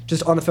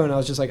just on the phone I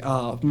was just like,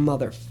 oh,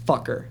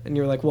 motherfucker. And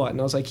you were like, what? And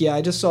I was like, yeah,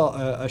 I just saw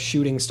a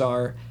shooting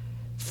star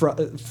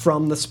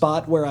from the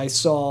spot where I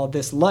saw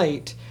this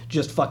light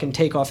just fucking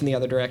take off in the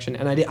other direction.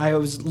 And I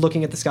was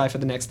looking at the sky for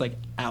the next like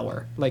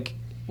hour. Like,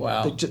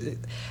 wow.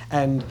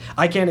 And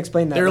I can't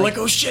explain that. They were like,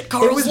 oh shit,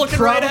 Carl's looking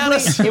right at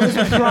us. It was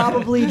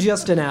probably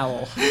just an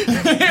owl.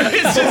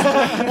 It's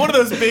just one of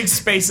those big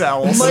space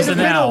owls. Might have an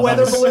been owl. a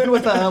weather balloon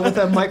with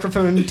a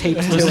microphone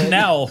taped to there's it. an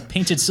owl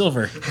painted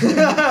silver with a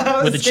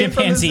Escape from the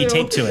chimpanzee zoo.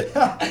 taped to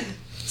it.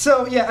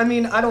 So yeah, I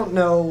mean, I don't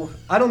know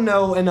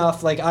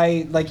enough.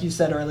 Like you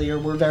said earlier,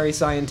 we're very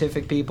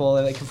scientific people.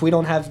 Like if we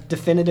don't have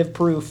definitive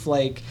proof,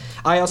 like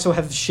I also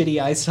have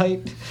shitty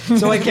eyesight,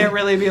 so I can't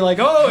really be like,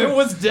 oh, it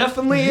was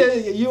definitely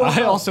a UFO.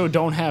 I also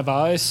don't have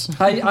eyes.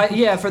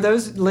 Yeah, for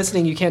those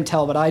listening, you can't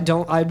tell, but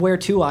I wear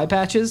 2 eye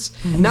patches.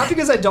 Not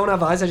because I don't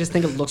have eyes, I just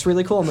think it looks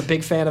really cool. I'm a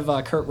big fan of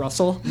Kurt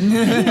Russell,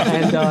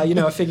 and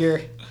I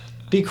figure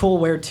be cool,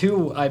 wear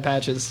 2 eye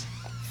patches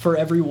for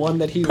every one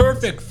that he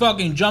Perfect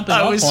fucking jumping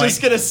off I was point.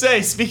 just gonna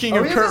say, speaking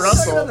of Kurt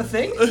Russell. Russell, The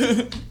thing?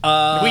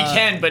 we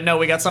can, but no,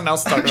 we got something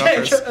else to talk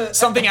about first.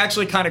 Something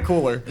actually kind of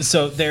cooler.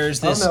 So there's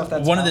this know if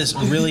that's one of this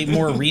really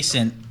more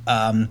recent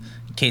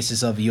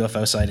cases of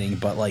UFO sighting,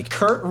 but like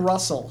Kurt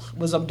Russell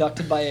was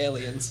abducted by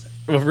aliens.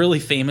 a really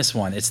famous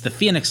one. It's the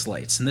Phoenix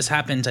lights, and this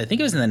happened, I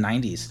think it was in the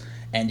 90s,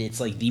 and it's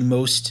like the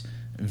most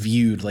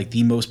viewed, like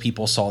the most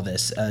people saw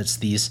this. It's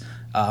these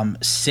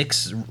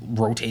 6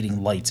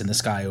 rotating lights in the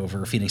sky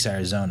over Phoenix,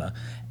 Arizona,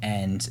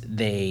 and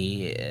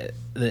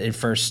it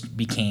first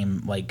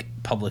became like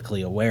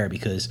publicly aware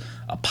because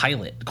a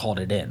pilot called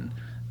it in,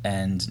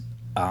 and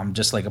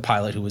just like a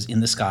pilot who was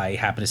in the sky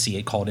happened to see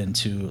it, called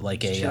into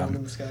like a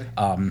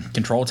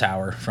control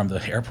tower from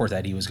the airport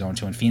that he was going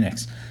to in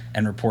Phoenix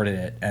and reported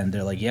it. And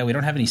they're like, yeah, we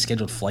don't have any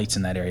scheduled flights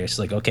in that area. It's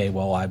like, okay,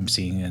 well, I'm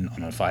seeing an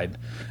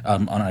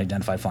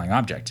unidentified flying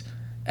object.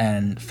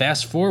 And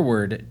fast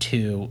forward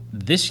to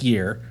this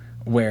year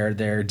where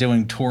they're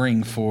doing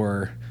touring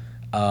for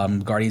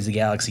Guardians of the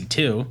Galaxy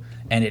 2,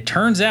 and it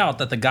turns out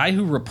that the guy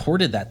who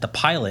reported that, the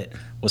pilot,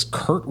 was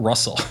Kurt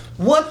Russell.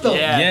 What the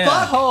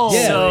fuck? Holy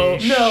No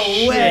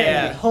way.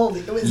 Yeah.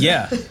 Holy.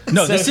 Yeah.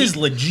 No, So this is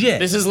legit.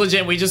 This is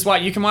legit. We just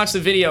watched. You can watch the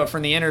video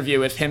from the interview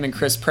with him and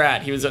Chris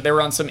Pratt. They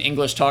were on some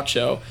English talk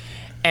show,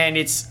 and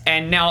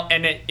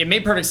it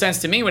made perfect sense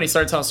to me when he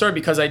started telling the story,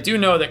 because I do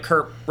know that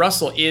Kurt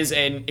Russell is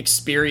an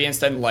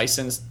experienced and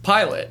licensed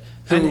pilot.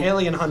 An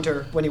alien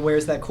hunter when he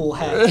wears that cool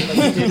hat like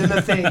he did in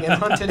the thing and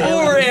hunted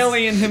aliens. Or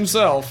alien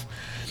himself.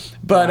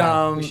 But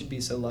Wow, we should be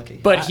so lucky.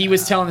 But he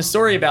was telling the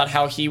story about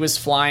how he was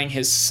flying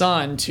his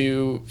son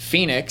to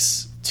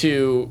Phoenix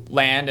to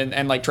land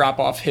and like drop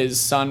off his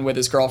son with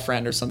his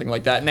girlfriend or something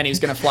like that, and then he was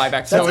going to fly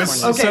back to California.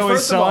 So his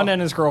first of all- son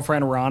and his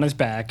girlfriend were on his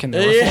back, and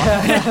they were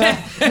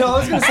flying. No, I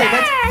was gonna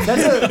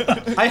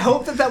say I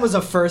hope that was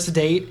a first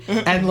date,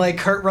 and like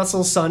Kurt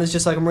Russell's son is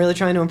just like, I'm really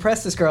trying to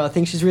impress this girl. I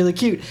think she's really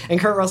cute, and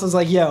Kurt Russell's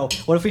like, yo,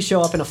 what if we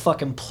show up in a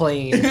fucking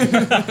plane?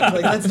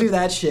 Like, let's do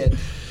that shit.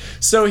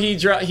 So he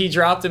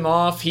dropped him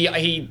off.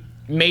 He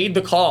made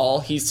the call.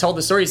 He told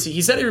the story.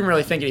 He said he didn't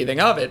really think anything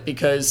of it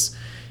because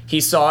he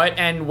saw it,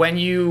 and when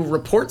you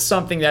report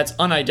something that's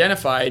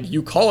unidentified,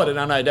 you call it an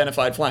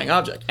unidentified flying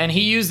object. And he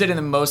used it in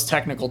the most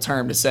technical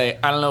term to say,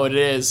 I don't know what it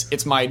is.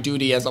 It's my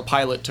duty as a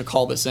pilot to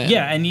call this in.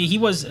 Yeah, and he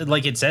was,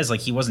 like it says,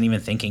 like he wasn't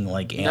even thinking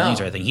like aliens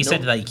or anything. He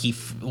said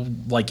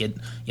like it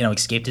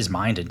escaped his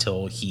mind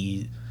until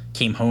he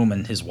came home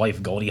and his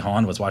wife Goldie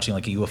Hawn was watching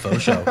like a UFO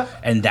show,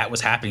 and that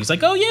was happening. He's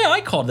like, oh yeah, I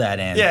called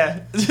that in. Yeah.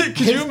 Could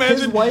you imagine?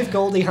 His wife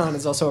Goldie Hawn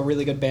is also a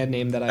really good band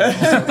name that I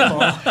also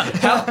call.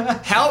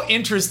 How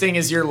interesting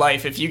is your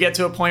life if you get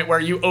to a point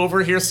where you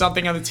overhear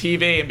something on the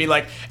TV and be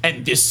like,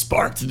 and this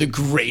sparked the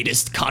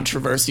greatest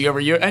controversy over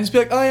you, and just be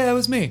like, oh yeah, that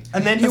was me.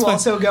 And then you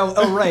also go,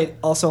 oh right,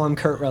 also I'm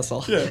Kurt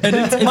Russell. Yeah. And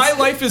my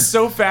life is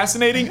so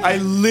fascinating, I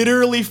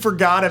literally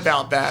forgot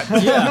about that.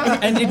 Yeah,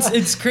 and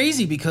it's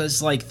crazy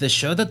because like the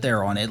show that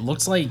they're on, it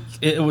looks like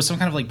it was some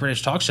kind of like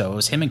British talk show. It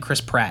was him and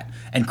Chris Pratt,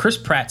 and Chris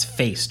Pratt's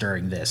face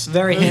during this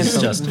Very is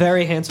handsome, just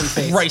very handsome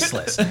face.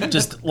 priceless.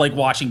 Just like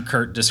watching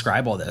Kurt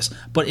describe all this.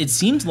 But it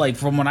seemed like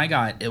from what I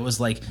got, it was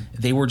like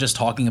they were just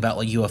talking about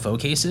like UFO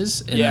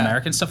cases in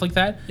America and stuff like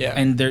that. Yeah.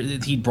 And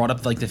he brought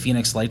up like the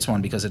Phoenix Lights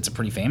one because it's a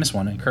pretty famous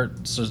one, and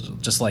Kurt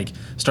just like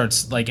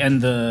starts like,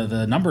 and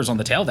the numbers on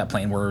the tail of that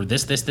plane were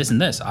this, and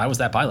this. I was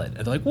that pilot.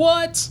 And they're like,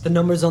 what? The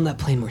numbers on that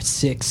plane were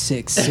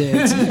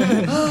 666.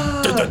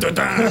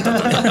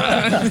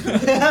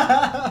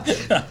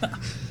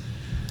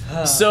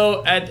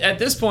 So at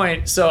this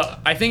point, so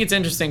I think it's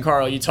interesting,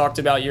 Carl, you talked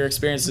about your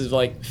experiences of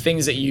like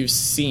things that you've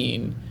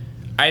seen.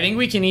 I think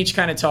we can each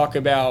kind of talk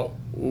about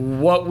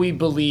what we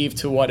believe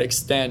to what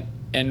extent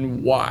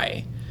and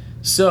why.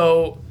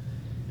 So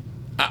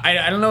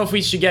I don't know if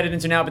we should get it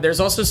into now, but there's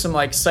also some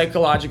like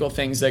psychological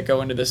things that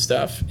go into this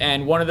stuff.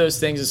 And one of those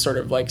things is sort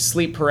of like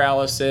sleep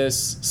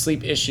paralysis,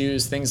 sleep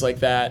issues, things like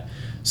that.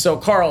 So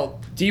Carl,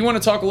 do you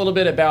want to talk a little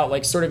bit about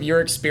like sort of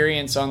your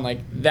experience on like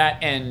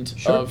that end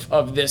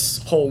of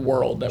this whole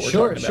world that we're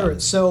talking about? Sure.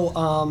 So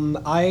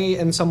I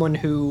am someone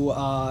who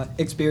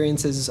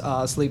experiences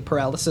sleep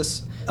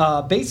paralysis.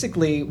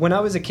 Basically, when I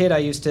was a kid, I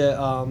used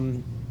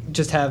to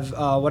just have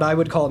what I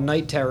would call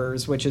night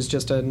terrors, which is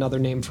just another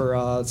name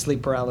for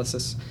sleep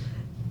paralysis.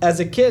 As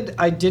a kid,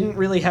 I didn't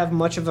really have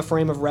much of a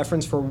frame of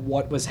reference for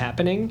what was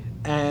happening,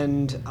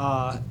 and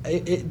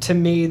to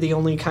me, the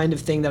only kind of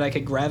thing that I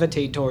could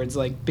gravitate towards,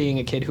 like being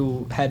a kid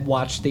who had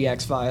watched the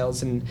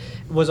X-Files and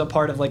was a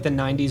part of like the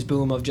 90s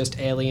boom of just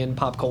alien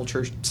pop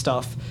culture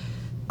stuff,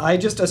 I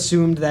just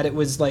assumed that it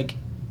was like,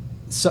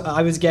 so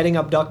I was getting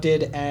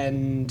abducted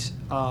and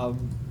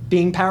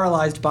being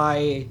paralyzed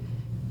by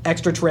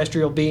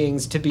extraterrestrial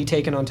beings to be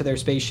taken onto their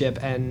spaceship.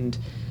 And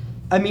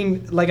I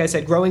mean, like I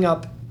said, growing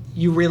up,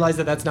 you realize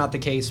that that's not the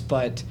case,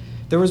 but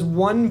there was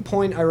one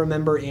point I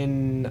remember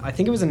I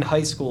think it was in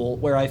high school,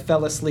 where I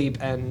fell asleep,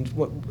 and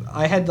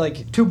I had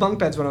like 2 bunk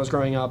beds when I was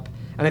growing up,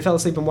 and I fell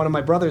asleep in one of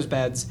my brother's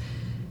beds,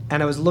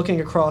 and I was looking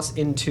across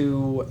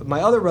into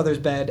my other brother's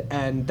bed,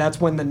 and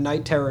that's when the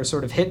night terror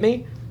sort of hit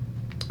me.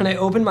 And I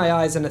opened my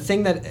eyes, and a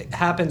thing that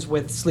happens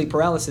with sleep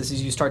paralysis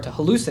is you start to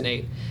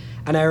hallucinate.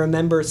 And I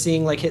remember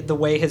seeing like the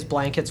way his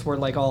blankets were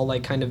like all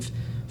like kind of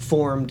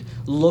formed,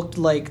 looked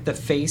like the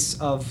face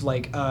of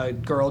like a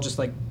girl, just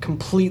like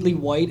completely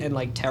white and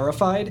like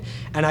terrified.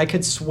 And I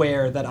could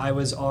swear that I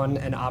was on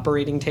an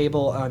operating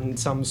table on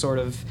some sort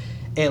of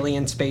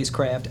alien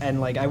spacecraft.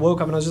 And like I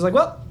woke up and I was just like,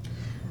 well,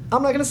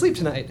 I'm not gonna sleep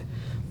tonight.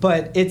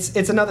 But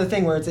it's another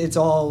thing where it's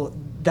all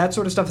that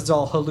sort of stuff is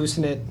all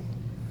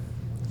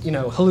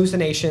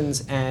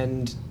hallucinations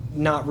and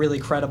not really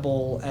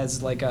credible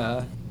as like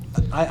I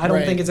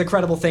don't think it's a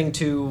credible thing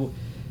to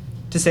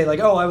say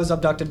like, oh, I was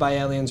abducted by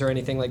aliens or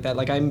anything like that.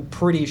 Like I'm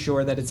pretty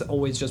sure that it's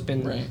always just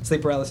been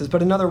sleep paralysis.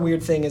 But another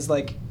weird thing is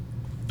like,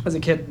 as a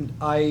kid,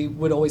 I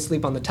would always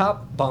sleep on the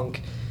top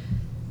bunk,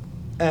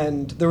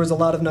 and there was a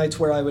lot of nights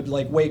where I would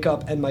like wake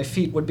up and my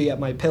feet would be at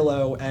my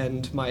pillow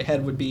and my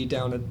head would be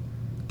down at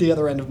the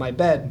other end of my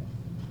bed,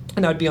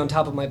 and I'd be on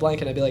top of my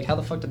blanket and I'd be like, how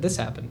the fuck did this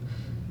happen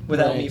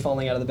without me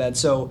falling out of the bed?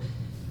 So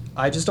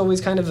I just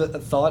always kind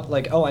of thought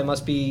like, oh, I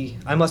must be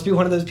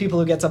one of those people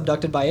who gets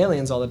abducted by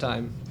aliens all the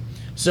time.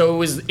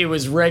 So it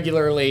was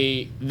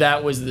regularly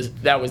that was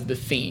the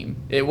theme.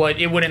 It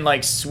wouldn't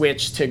like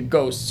switch to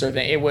ghosts or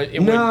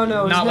thing.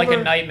 Not like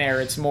a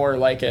nightmare. It's more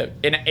like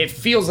it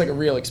feels like a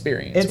real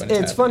experience.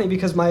 It's funny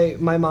because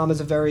my mom is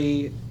a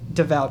very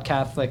devout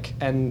Catholic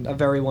and a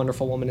very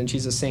wonderful woman, and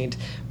she's a saint.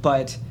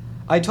 But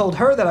I told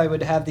her that I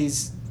would have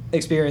these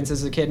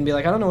experiences as a kid and be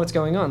like, I don't know what's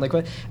going on. Like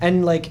what?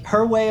 And like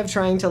her way of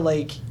trying to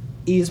like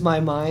ease my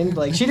mind,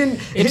 like she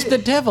didn't. It's the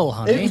devil,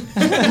 honey.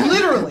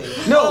 Literally,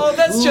 no,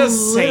 that's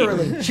just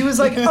literally. Satan. She was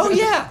like, oh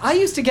yeah, I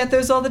used to get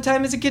those all the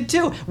time as a kid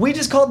too. We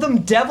just called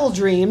them devil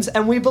dreams,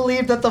 and we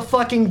believed that the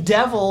fucking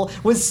devil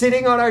was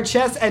sitting on our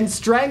chest and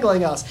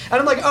strangling us. And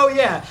I'm like, oh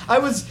yeah, I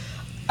was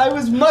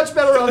much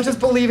better off just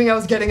believing I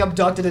was getting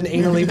abducted and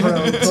anally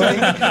probed.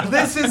 Like,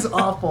 this is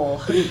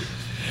awful.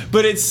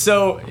 But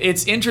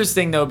it's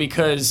interesting though,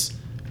 because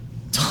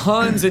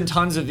tons and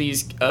tons of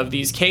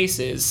these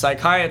cases,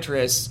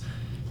 psychiatrists,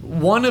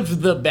 one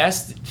of the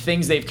best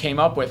things they've came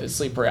up with is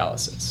sleep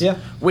paralysis. Yeah.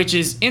 Which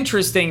is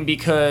interesting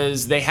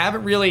because they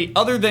haven't really,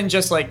 other than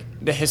just like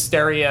the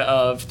hysteria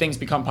of things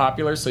become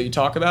popular, so you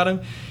talk about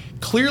them,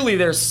 clearly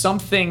there's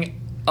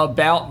something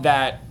about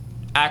that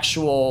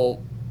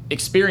actual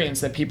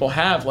experience that people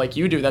have, like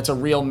you do, that's a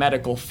real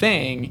medical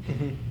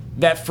thing,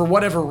 that for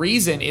whatever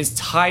reason is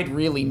tied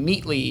really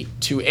neatly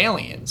to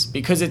aliens,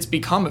 because it's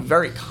become a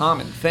very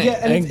common thing. Yeah,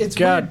 and it's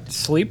God, weird.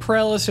 sleep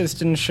paralysis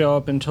didn't show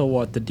up until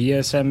what, the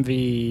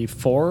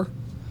DSM-IV?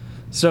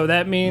 So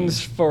that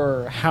means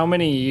for how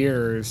many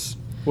years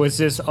was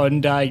this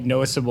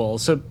undiagnosable?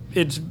 So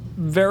it's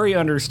very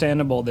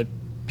understandable that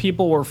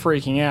people were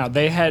freaking out.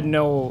 They had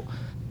no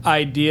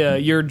idea.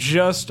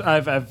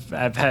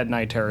 I've had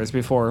night terrors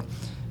before.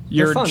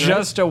 You're fun,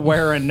 just right?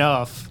 aware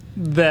enough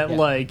that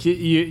like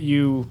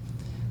you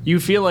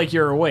feel like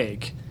you're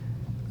awake.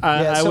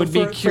 I would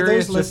be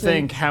curious to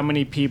think how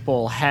many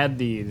people had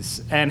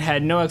these and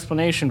had no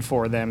explanation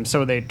for them,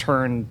 so they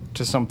turned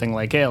to something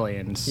like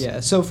aliens. Yeah,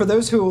 so for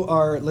those who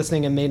are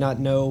listening and may not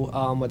know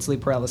what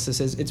sleep paralysis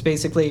is, it's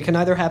basically, it can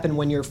either happen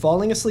when you're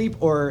falling asleep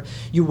or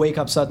you wake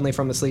up suddenly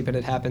from asleep and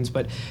it happens.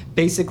 But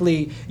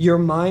basically, your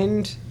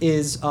mind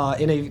is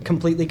in a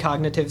completely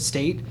cognitive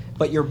state,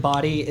 but your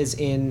body is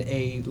in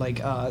a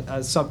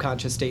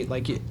subconscious state.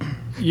 Like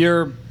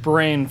your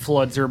brain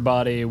floods your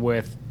body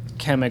with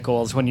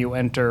chemicals when you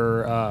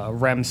enter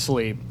REM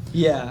sleep.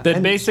 Yeah,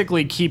 that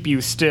basically keep you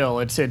still.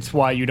 It's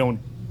why you don't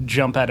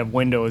jump out of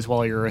windows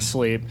while you're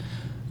asleep.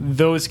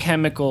 Those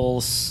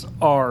chemicals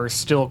are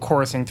still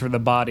coursing through the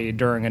body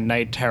during a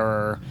night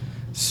terror.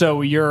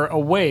 So you're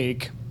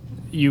awake,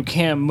 you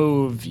can't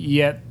move,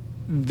 yet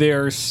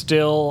there's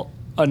still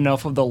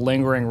enough of the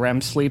lingering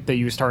REM sleep that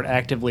you start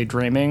actively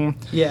dreaming.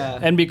 Yeah.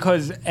 And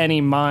because any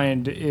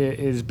mind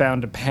is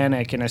bound to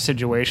panic in a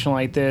situation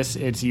like this,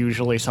 it's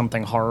usually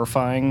something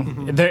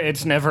horrifying.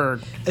 It's never...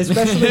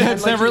 Especially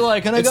it's never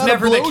like, and I it's got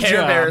never a the blowjob.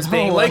 Care Bears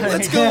being like,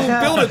 let's go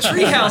build a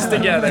treehouse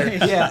together.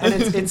 Yeah, and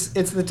it's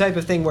the type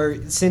of thing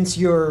where since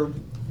you're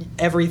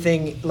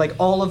everything, like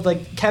all of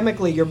like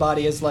chemically your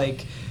body is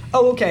like,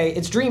 oh, okay,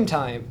 it's dream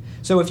time.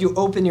 So if you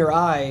open your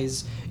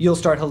eyes, you'll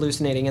start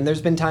hallucinating. And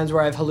there's been times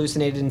where I've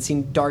hallucinated and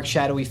seen dark,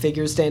 shadowy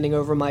figures standing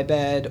over my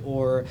bed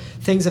or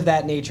things of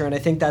that nature. And I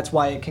think that's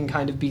why it can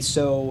kind of be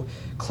so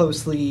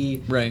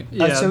closely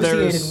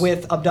associated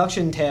with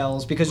abduction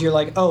tales, because you're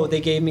like, oh,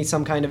 they gave me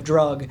some kind of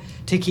drug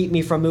to keep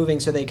me from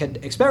moving so they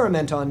could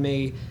experiment on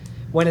me.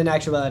 when in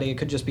actuality it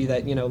could just be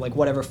that, like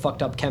whatever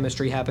fucked up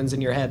chemistry happens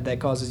in your head that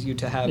causes you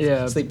to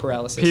have sleep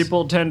paralysis.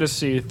 People tend to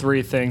see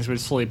three things with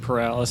sleep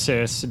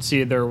paralysis. It's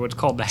either what's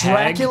called the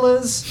hag.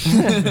 Dracula's.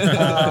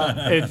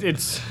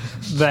 It's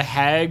the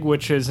hag,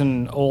 which is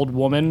an old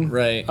woman,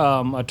 Right.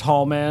 A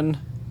tall man,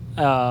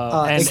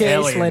 and AKA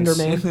aliens. Slender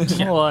Man.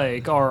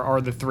 Like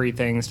are the three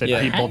things that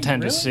Yeah. people Hag,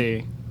 tend really? to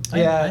see. I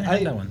didn't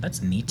have that one.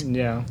 That's neat.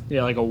 Yeah,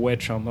 like a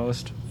witch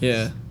almost.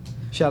 Yeah.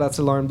 Shout out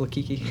to Lauren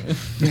Blakiki.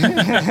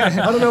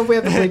 I don't know if we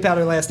have to bleep out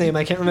her last name.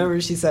 I can't remember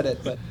if she said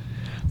it, but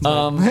it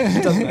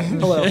doesn't matter.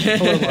 Hello,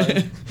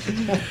 Lauren.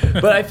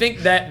 But I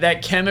think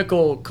that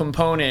chemical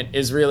component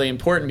is really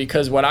important,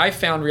 because what I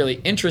found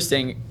really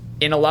interesting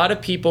in a lot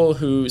of people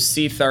who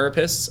see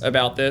therapists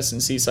about this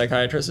and see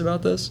psychiatrists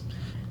about this,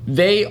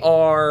 they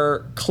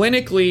are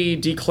clinically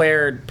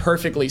declared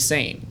perfectly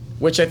sane,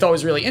 which I thought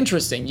was really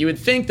interesting. You would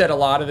think that a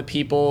lot of the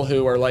people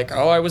who are like,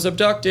 oh, I was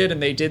abducted,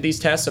 and they did these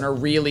tests and are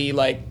really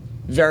like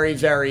very,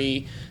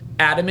 very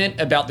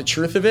adamant about the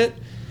truth of it,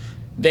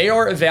 they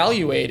are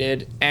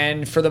evaluated,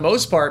 and for the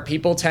most part,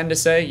 people tend to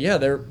say, yeah,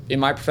 they're, in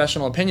my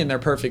professional opinion, they're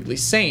perfectly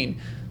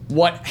sane.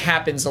 What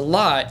happens a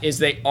lot is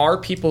they are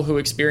people who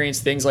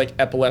experience things like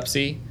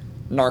epilepsy,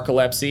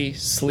 narcolepsy,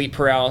 sleep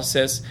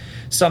paralysis,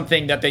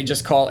 something that they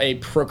just call a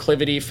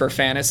proclivity for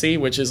fantasy,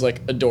 which is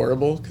like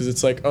adorable, because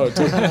it's like, oh,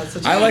 dude,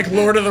 I like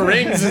Lord of the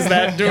Rings. Is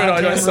that doing?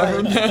 Do I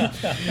suffer from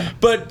that?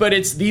 But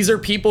these are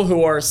people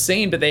who are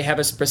sane, but they have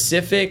a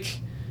specific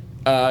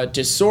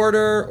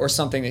disorder or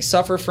something they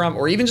suffer from,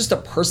 or even just a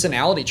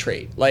personality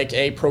trait like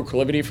a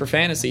proclivity for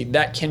fantasy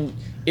that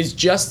is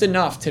just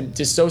enough to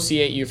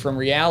dissociate you from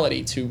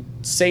reality to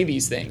say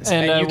these things,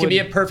 and you can be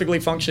a perfectly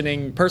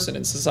functioning person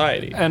in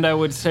society. And I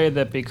would say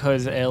that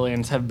because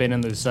aliens have been in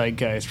the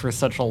zeitgeist for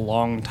such a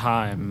long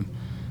time,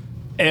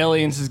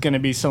 aliens is going to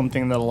be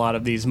something that a lot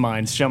of these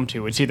minds jump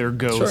to. It's either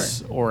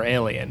ghosts or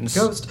aliens.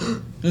 Ghost.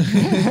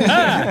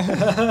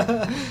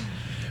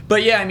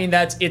 But yeah, I mean,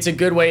 it's a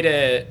good way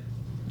to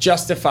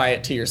justify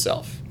it to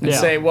yourself and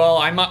say, well,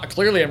 I'm not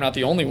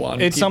the only one.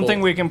 It's something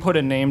we can put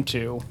a name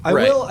to.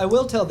 I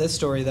will tell this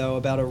story though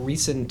about a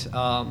recent,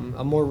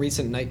 a more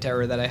recent night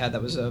terror that I had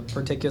that was a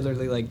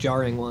particularly like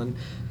jarring one.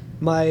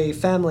 My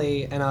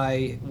family and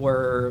I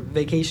were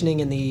vacationing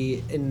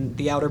in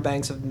the Outer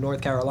Banks of North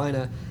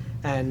Carolina,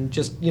 and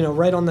just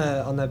right on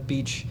the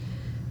beach.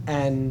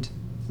 And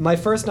my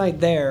first night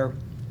there,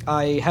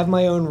 I have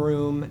my own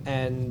room,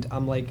 and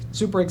I'm like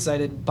super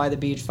excited by the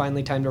beach,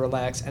 finally time to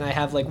relax, and I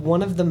have like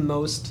one of the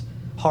most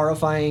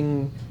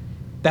horrifying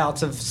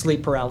bouts of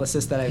sleep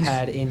paralysis that I've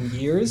had in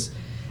years.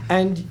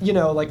 And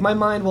like my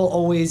mind will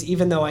always,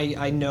 even though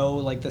I know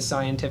like the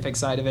scientific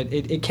side of it,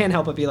 it can't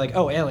help but be like,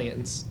 oh,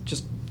 aliens,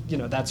 just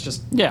that's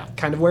just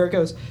kind of where it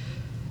goes.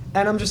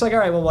 And I'm just like, all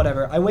right, well,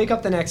 whatever. I wake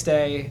up the next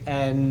day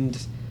and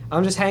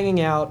I'm just hanging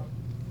out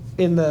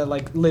in the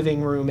like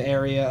living room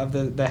area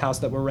of the house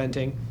that we're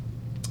renting.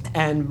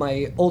 And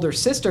my older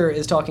sister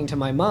is talking to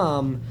my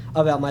mom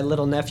about my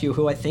little nephew,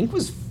 who I think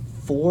was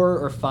 4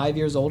 or 5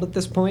 years old at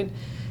this point.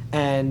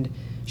 And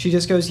she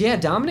just goes, yeah,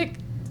 Dominic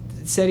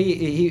said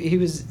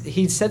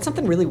he said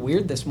something really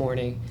weird this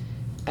morning.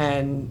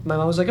 And my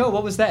mom was like, oh,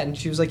 what was that? And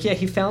she was like, yeah,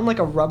 he found like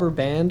a rubber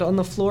band on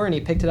the floor, and he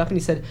picked it up and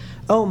he said,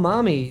 oh,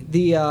 Mommy,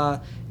 the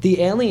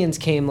aliens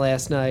came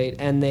last night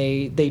and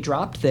they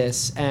dropped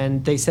this,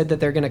 and they said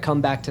that they're going to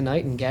come back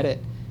tonight and get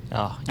it.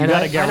 Oh, you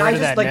gotta get rid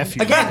of that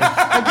nephew. Again,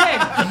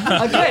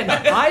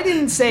 I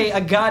didn't say a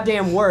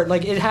goddamn word.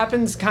 Like, it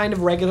happens kind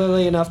of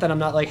regularly enough that I'm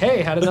not like,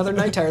 hey, had another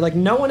night terror. Like,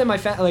 no one in my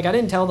family, like, I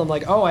didn't tell them,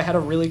 like, oh, I had a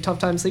really tough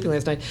time sleeping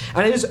last night.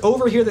 And I just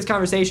overhear this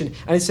conversation,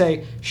 and I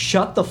say,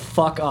 shut the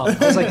fuck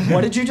up. I was like,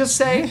 what did you just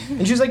say?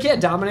 And she was like, yeah,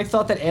 Dominic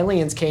thought that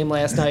aliens came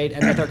last night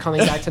and that they're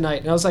coming back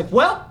tonight. And I was like,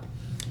 well,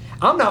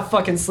 I'm not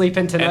fucking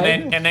sleeping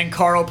tonight. And then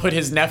Carl put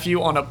his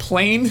nephew on a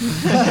plane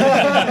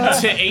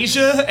to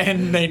Asia,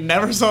 and they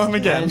never saw him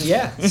again. And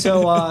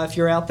so if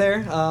you're out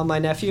there, my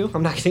nephew,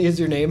 I'm not going to use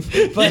your name.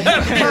 But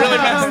he really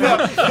messed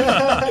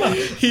up.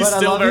 He's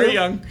still very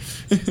young.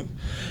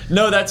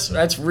 No,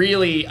 that's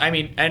really, I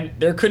mean, and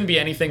there couldn't be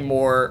anything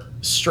more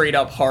straight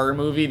up horror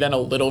movie than a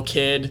little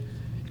kid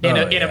in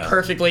a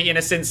perfectly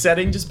innocent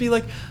setting, just be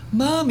like,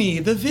 Mommy,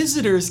 the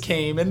visitors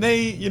came and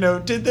they,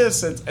 did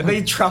this, and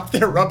they dropped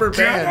their rubber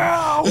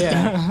band.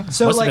 Yeah.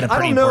 So Must like, have been a I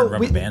pretty don't know.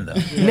 important rubber band,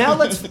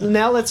 though.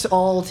 Now let's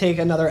all take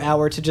another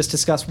hour to just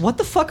discuss what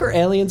the fuck are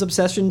aliens'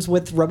 obsessions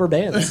with rubber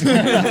bands.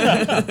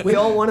 We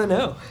all want to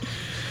know.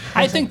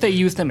 I think they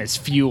use them as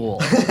fuel.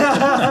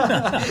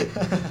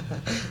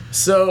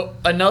 So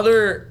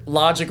another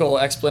logical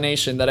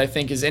explanation that I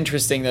think is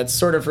interesting, that's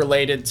sort of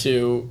related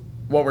to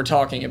what we're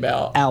talking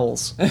about.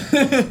 Owls.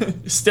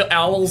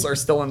 Owls are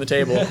still on the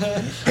table.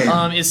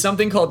 Is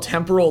something called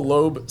temporal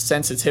lobe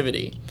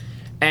sensitivity.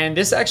 And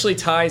this actually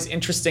ties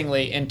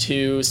interestingly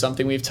into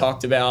something we've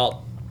talked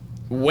about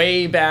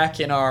way back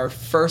in our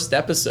first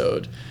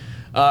episode,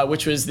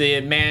 which was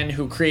the man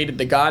who created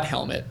the God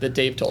helmet that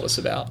Dave told us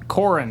about.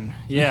 Corin,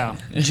 yeah.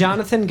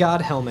 Jonathan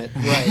God helmet,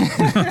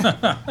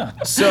 right.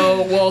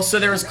 So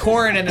there was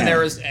Corin,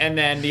 and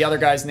then the other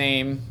guy's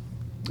name.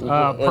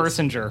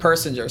 Persinger.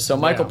 Persinger. So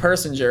Michael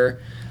Persinger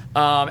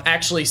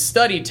actually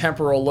studied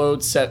temporal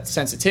lobe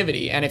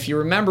sensitivity, and if you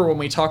remember when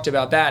we talked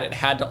about that, it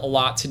had a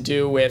lot to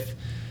do with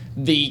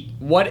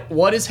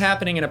what is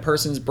happening in a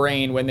person's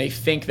brain when they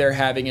think they're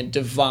having a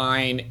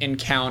divine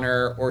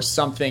encounter or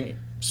something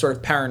sort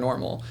of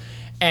paranormal.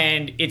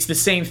 And it's the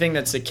same thing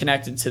that's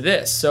connected to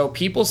this. So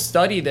people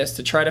study this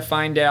to try to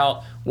find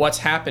out what's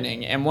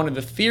happening. And one of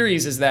the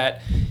theories is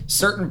that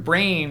certain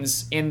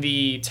brains in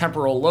the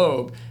temporal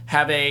lobe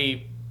have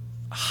a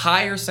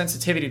higher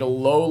sensitivity to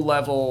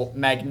low-level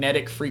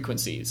magnetic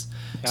frequencies.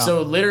 Yeah.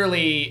 So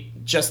literally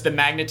just the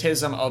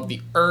magnetism of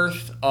the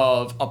earth,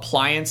 of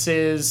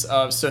appliances.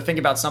 So think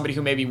about somebody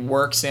who maybe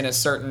works in a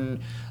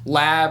certain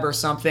lab or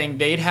something.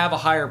 They'd have a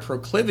higher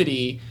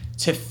proclivity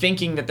to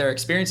thinking that they're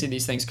experiencing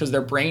these things because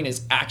their brain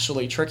is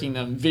actually tricking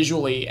them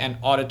visually and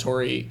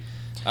auditory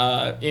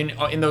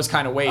in those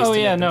kind of ways. Oh,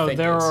 yeah, no,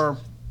 there are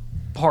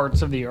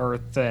parts of the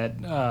earth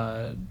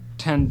that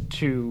tend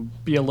to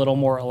be a little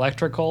more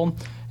electrical.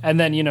 And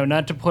then,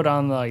 not to put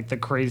on like the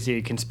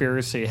crazy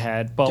conspiracy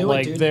hat, but put on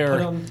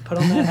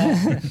that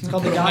hat. It's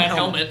called the God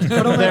helmet.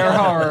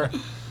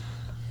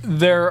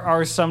 There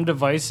are some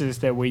devices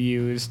that we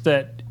use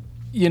that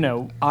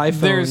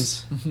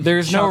iPhones.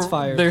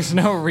 There's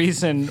no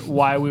reason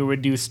why we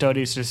would do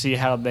studies to see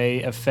how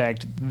they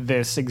affect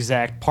this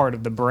exact part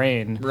of the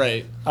brain.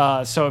 Right.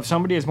 So if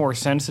somebody is more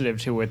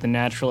sensitive to it, then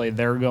naturally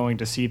they're going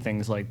to see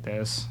things like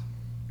this.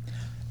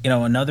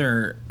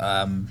 Another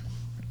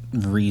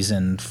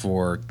reason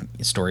for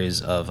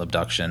stories of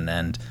abduction,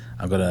 and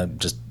I'm gonna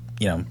just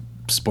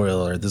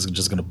spoiler, this is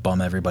just gonna bum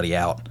everybody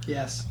out.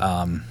 Yes.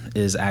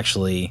 Is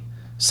actually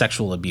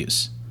sexual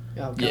abuse.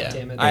 Oh, God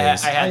damn it. I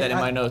had that in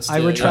my notes too.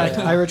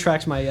 I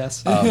retract my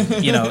yes.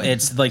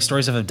 It's like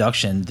stories of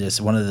abduction.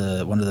 This one of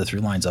the through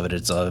lines of it.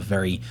 It's a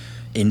very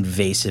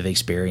invasive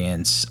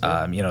experience.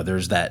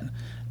 There's that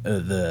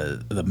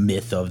the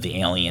myth of the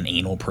alien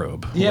anal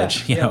probe. Yeah,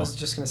 which, I was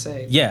just gonna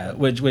say. Yeah,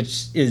 which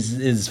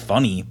is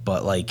funny,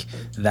 but like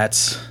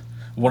that's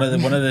one of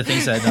the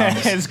things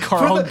that as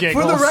Carl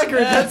giggles. For the record,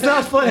 that's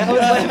not funny. I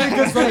was laughing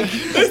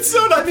because it's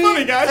so not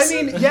funny, guys.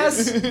 I mean,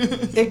 yes,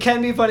 it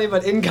can be funny,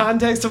 but in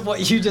context of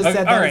what you just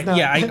said, all right,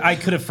 I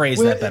could have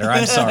phrased that better.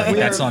 I'm sorry,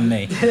 that's on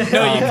me.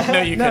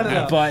 No, you couldn't.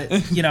 No. But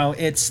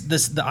it's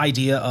the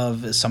idea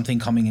of something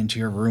coming into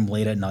your room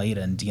late at night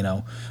and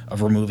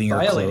of removing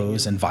your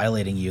clothes and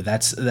violating you.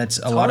 That's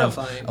a lot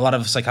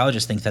of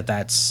psychologists think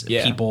that's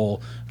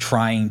people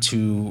trying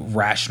to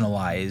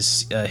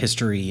rationalize a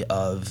history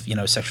of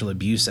sexual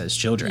abuse as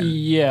children.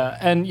 Yeah,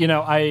 and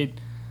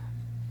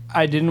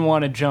I didn't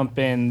want to jump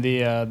in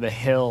the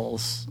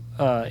Hills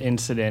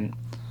incident.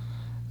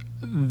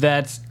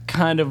 That's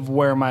kind of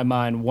where my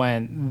mind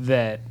went,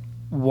 that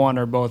one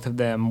or both of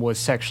them was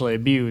sexually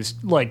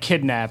abused, like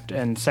kidnapped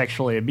and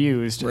sexually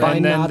abused. Right.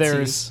 And then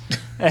Nazis.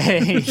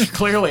 there's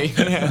clearly.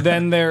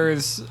 Then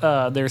there's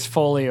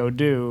folio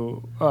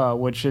do,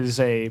 which is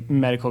a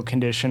medical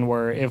condition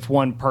where if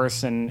one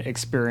person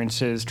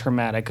experiences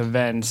traumatic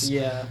events,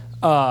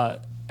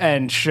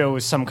 and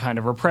shows some kind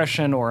of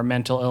repression or a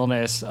mental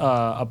illness,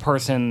 a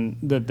person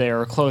that they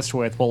are close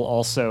with will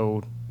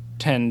also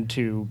tend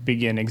to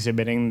begin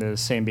exhibiting the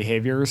same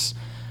behaviors.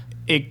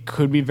 It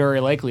could be very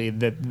likely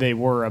that they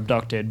were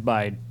abducted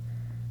by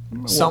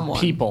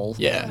people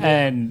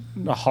and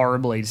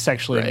horribly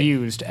sexually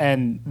abused,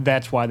 and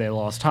that's why they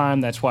lost time,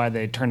 that's why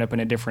they turned up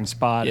in a different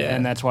spot,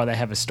 and that's why they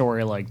have a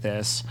story like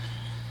this.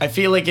 I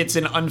feel like it's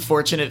an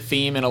unfortunate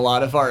theme in a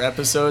lot of our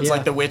episodes,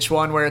 like the witch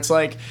one, where it's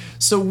like,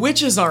 so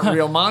witches aren't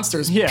real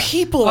monsters,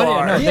 people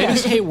are. No, they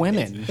just hate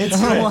women. It's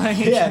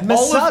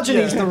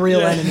misogyny is the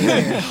real enemy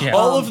here. Yeah.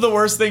 All of the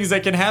worst things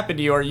that can happen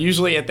to you are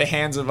usually at the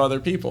hands of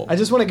other people. I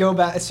just want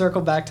to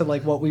circle back to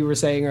like what we were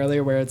saying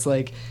earlier, where it's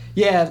like,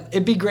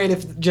 it'd be great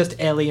if just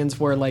aliens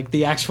were like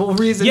the actual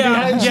reason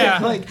behind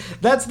shit. Like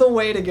that's the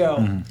way to go.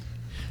 Mm-hmm.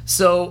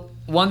 So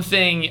one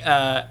thing,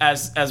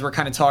 as we're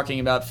kind of talking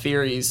about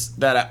theories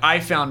that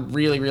I found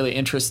really, really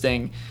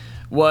interesting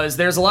was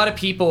there's a lot of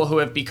people who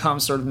have become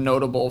sort of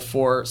notable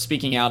for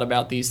speaking out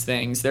about these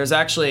things. There's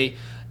actually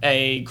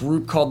a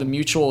group called the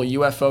Mutual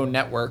UFO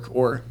Network,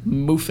 or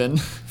MUFON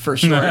for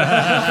short.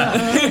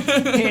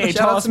 Hey,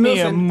 toss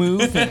me a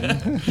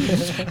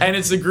MUFON. And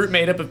it's a group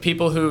made up of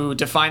people who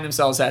define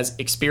themselves as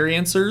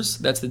experiencers.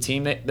 That's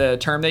the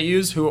term they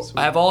use, who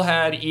have all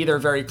had either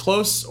very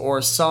close or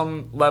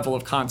some level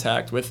of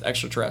contact with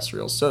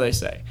extraterrestrials, so they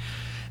say.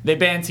 They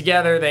band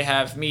together, they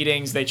have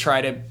meetings, they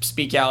try to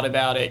speak out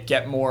about it,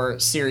 get more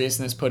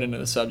seriousness put into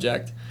the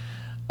subject.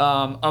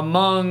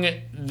 Among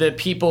the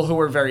people who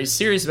were very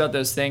serious about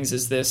those things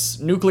is this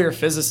nuclear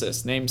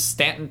physicist named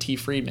Stanton T.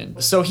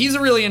 Friedman. So he's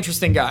a really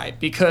interesting guy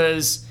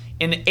because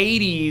in the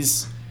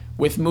 80s,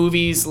 with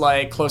movies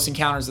like Close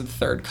Encounters of the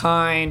Third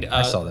Kind,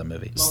 I saw that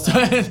movie.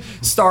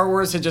 Star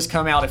Wars had just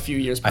come out a few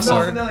years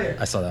before.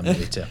 I saw that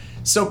movie too.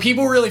 So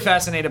people were really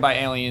fascinated by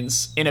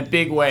aliens in a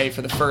big way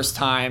for the first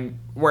time,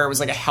 where it was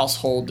like a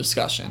household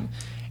discussion.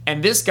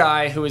 And this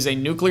guy, who is a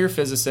nuclear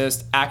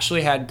physicist,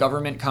 actually had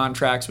government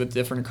contracts with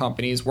different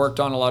companies, worked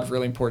on a lot of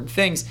really important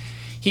things.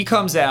 he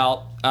comes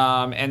out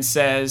and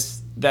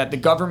says that the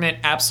government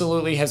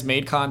absolutely has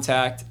made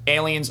contact.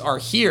 Aliens are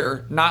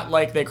here, not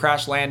like they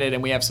crash landed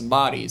and we have some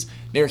bodies.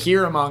 They're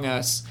here among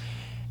us,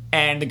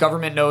 and the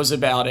government knows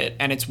about it,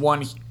 and it's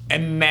a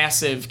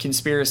massive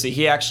conspiracy.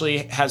 He actually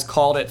has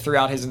called it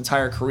throughout his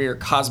entire career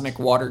Cosmic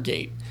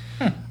Watergate.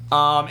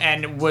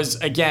 And was,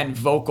 again,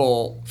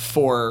 vocal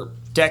for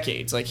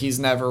decades. Like, he's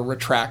never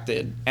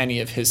retracted any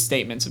of his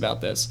statements about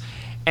this.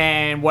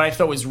 And what I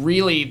thought was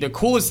really the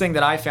coolest thing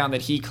that I found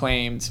that he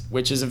claimed,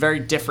 which is a very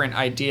different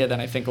idea than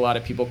I think a lot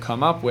of people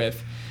come up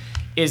with,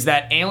 is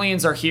that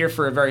aliens are here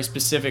for a very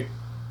specific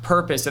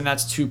purpose, and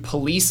that's to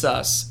police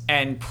us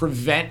and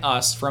prevent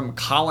us from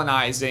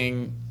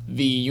colonizing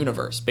the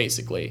universe,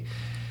 basically.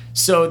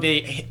 So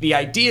the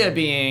idea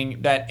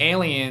being that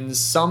aliens,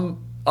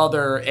 some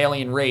other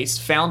alien race,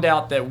 found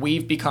out that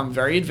we've become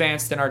very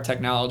advanced in our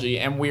technology,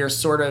 and we are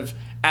sort of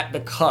at the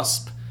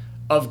cusp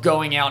of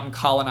going out and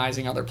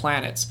colonizing other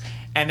planets,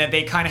 and that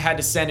they kind of had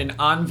to send an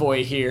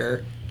envoy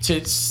here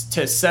to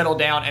settle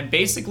down and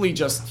basically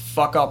just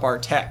fuck up our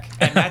tech.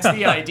 And that's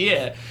the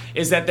idea,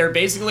 is that they're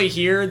basically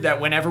here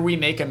that whenever we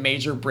make a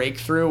major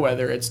breakthrough,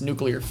 whether it's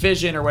nuclear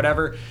fission or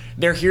whatever,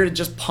 they're here to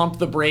just pump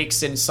the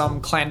brakes in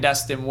some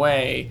clandestine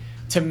way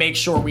to make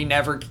sure we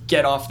never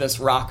get off this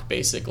rock,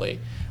 basically.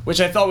 Which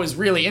I thought was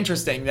really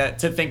interesting that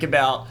to think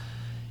about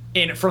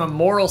from a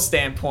moral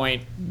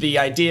standpoint. The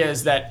idea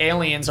is that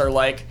aliens are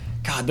like,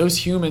 God,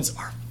 those humans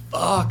are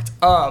fucked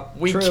up.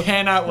 We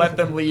cannot let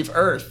them leave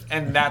Earth,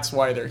 and that's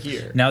why they're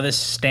here. Now, this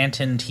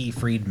Stanton T.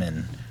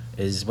 Friedman,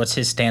 what's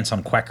his stance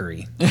on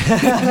quackery?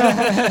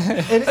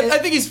 I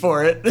think he's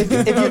for it. If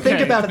you think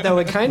about it, though,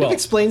 it kind of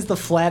explains the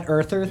flat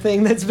earther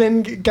thing that's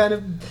been kind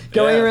of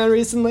going around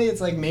recently.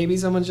 It's like maybe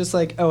someone's just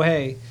like, oh,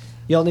 hey,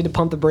 y'all need to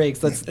pump the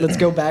brakes. Let's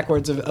go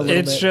backwards a little bit.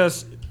 It's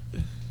just,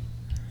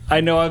 I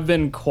know I've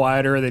been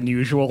quieter than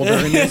usual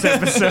during this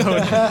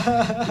episode.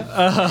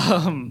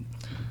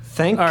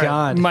 Thank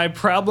God. My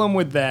problem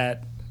with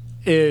that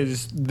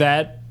is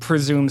that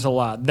presumes a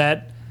lot.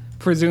 That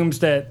presumes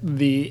that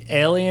the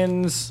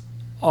aliens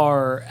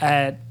are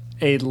at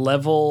a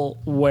level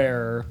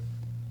where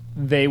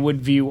they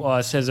would view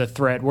us as a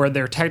threat, where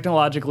they're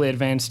technologically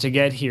advanced to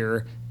get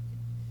here,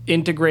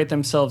 integrate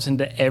themselves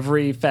into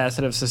every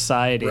facet of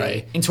society.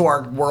 Right. Into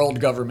our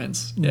world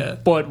governments. Yeah.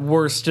 But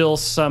we're still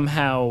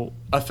somehow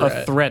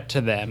a threat to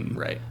them.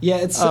 Right. Yeah,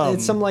 it's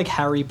some like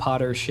Harry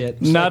Potter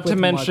shit. Not like to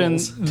mention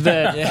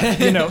that,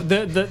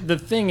 the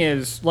thing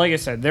is, like I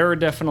said, there are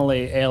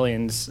definitely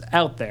aliens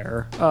out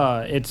there.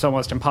 It's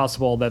almost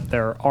impossible that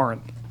there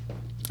aren't.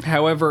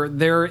 However,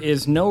 there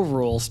is no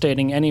rule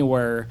stating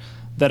anywhere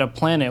that a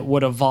planet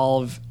would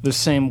evolve the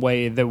same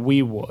way that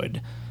we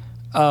would.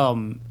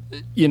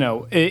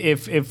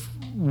 If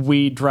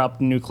we drop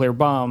a nuclear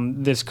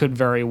bomb, this could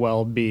very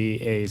well be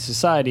a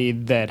society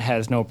that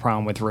has no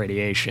problem with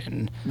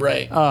radiation.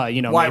 Right.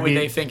 Why would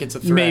they think it's a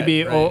threat?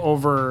 Maybe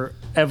over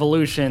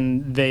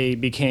evolution, they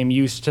became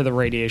used to the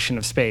radiation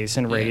of space,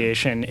 and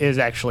radiation is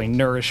actually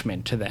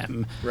nourishment to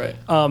them. Right.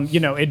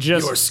 It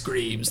just... Your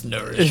screams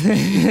nourish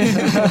me.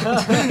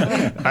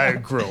 I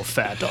grow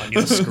fat on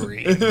your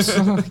screams.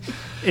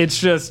 It's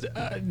just...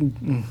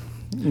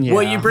 Yeah.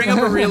 Well, you bring up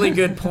a really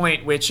good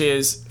point, which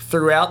is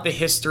throughout the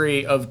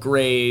history of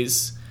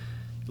Greys,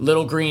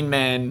 little green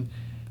men,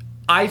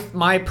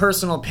 my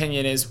personal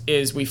opinion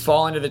is we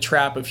fall into the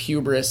trap of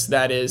hubris.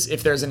 That is,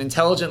 if there's an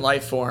intelligent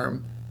life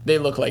form, they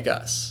look like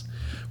us.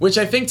 Which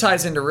I think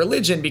ties into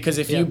religion, because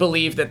if you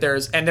believe that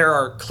there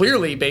are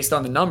clearly, based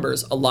on the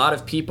numbers, a lot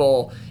of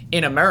people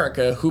in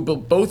America who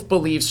both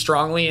believe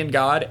strongly in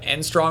God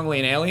and strongly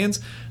in aliens.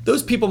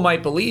 Those people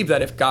might believe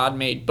that if God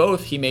made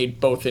both, he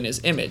made both in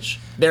his image.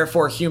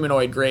 Therefore,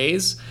 humanoid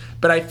greys.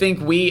 But I think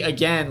we,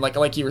 again,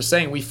 like you were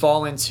saying, we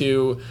fall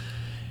into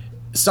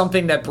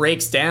something that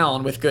breaks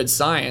down with good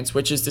science,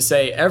 which is to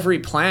say every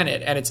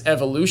planet and its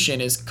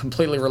evolution is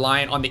completely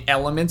reliant on the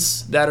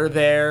elements that are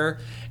there.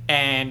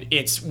 And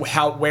it's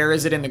where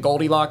is it in the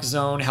Goldilocks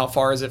zone? How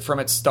far is it from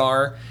its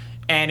star?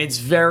 And it's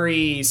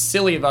very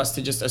silly of us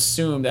to just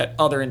assume that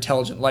other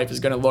intelligent life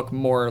is going to look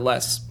more or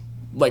less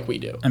like we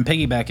do. And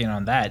piggybacking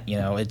on that,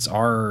 it's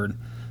our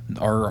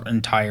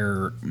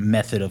entire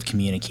method of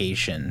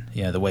communication.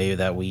 The way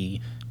that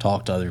we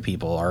talk to other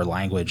people, our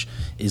language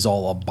is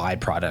all a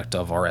byproduct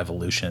of our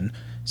evolution.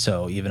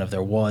 So even if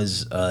there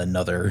was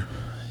another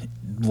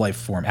life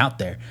form out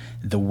there,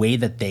 the way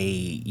that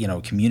they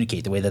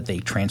communicate, the way that they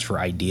transfer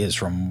ideas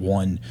from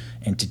one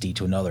entity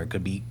to another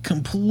could be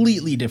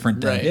completely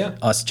different than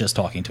us just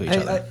talking to each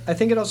other. I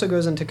think it also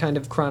goes into kind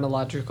of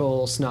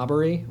chronological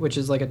snobbery, which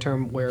is like a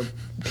term where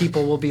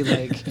people will be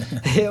like,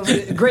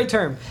 great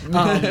term,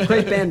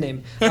 great band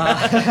name,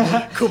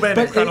 cool band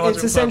but name,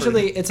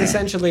 it's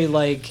essentially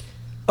like,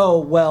 oh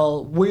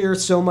well, we're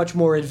so much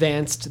more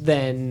advanced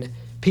than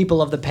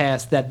people of the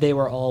past that they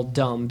were all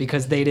dumb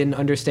because they didn't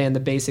understand the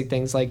basic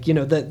things. Like,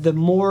 the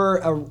more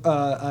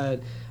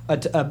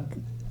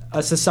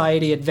a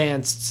society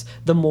advanced,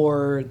 the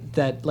more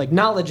that like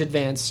knowledge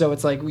advanced. So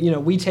it's like,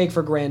 we take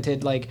for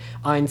granted like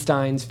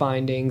Einstein's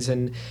findings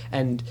and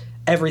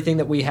everything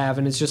that we have,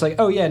 and it's just like,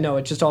 oh yeah, no,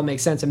 it just all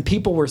makes sense. And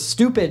people were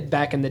stupid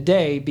back in the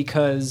day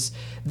because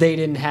they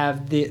didn't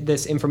have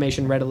this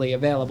information readily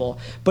available.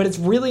 But it's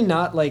really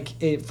not like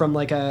from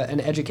like an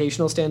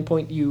educational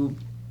standpoint. You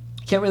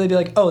can't really be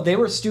like, oh, they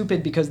were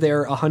stupid because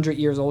they're 100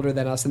 years older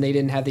than us and they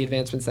didn't have the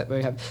advancements that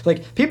we have.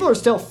 Like, people are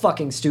still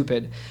fucking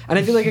stupid. And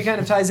I feel like it kind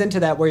of ties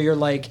into that, where you're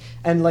like,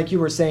 and like you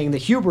were saying, the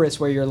hubris,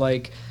 where you're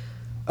like,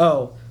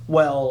 oh,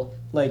 well,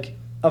 like,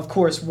 of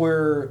course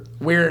we're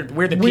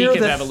the peak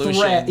of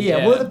evolution.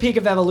 Yeah, we're the peak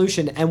of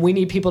evolution, and we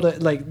need people to,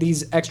 like,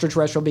 these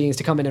extraterrestrial beings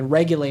to come in and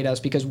regulate us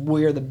because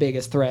we're the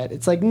biggest threat.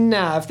 It's like,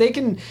 nah, if they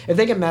can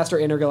master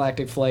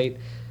intergalactic flight,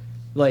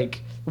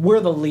 like,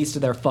 we're the least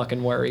of their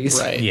fucking worries.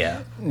 Right.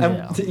 Yeah.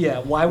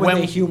 Why would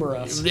they humor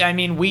us? I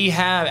mean,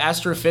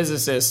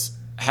 astrophysicists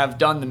have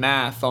done the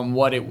math on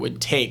what it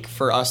would take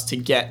for us to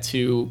get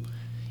to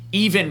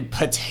even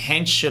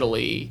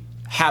potentially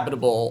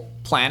habitable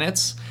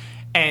planets.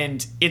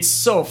 And it's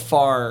so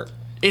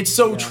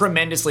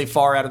tremendously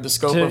far out of the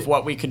scope of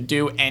what we could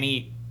do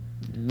any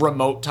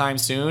remote time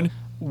soon.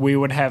 We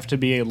would have to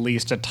be at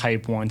least a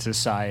Type 1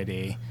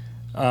 society.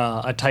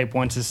 A Type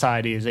 1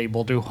 society is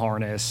able to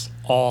harness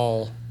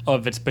all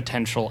of its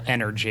potential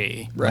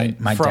energy. Right.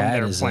 My from dad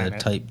their is planet. a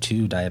Type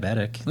 2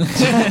 diabetic.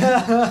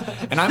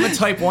 And I'm a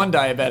Type 1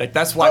 diabetic.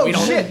 That's why we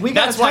don't.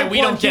 That's why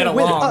we don't get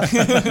along.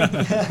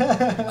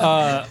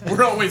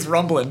 We're always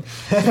rumbling.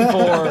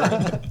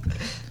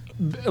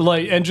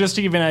 And just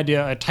to give you an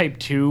idea, a Type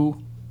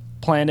 2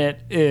 planet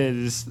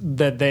is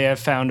that they have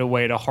found a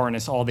way to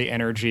harness all the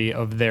energy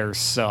of their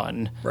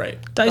sun. Right.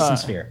 Dyson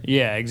sphere.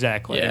 Yeah,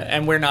 exactly. Yeah,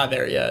 and we're not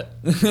there yet.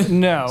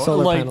 No,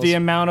 Solar like panels. the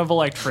amount of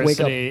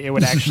electricity it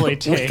would actually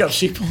take. Wake up,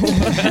 sheeple.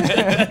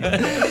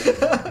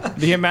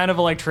 The amount of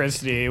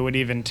electricity it would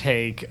even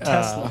take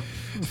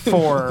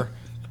for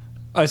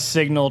a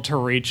signal to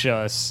reach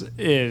us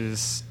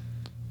is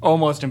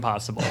almost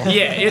impossible.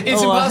 Yeah,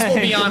 it's impossible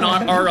beyond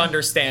our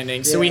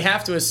understanding. So we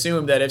have to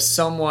assume that if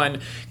someone,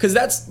 because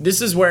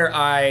this is where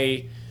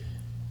I'm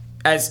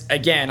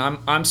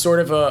sort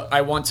of a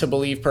I want to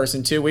believe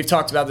person too. We've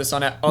talked about this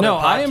on other podcasts. No,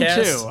 I am too.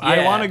 Yeah.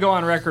 I want to go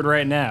on record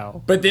right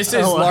now. But this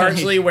is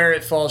largely where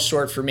it falls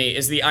short for me,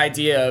 is the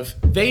idea of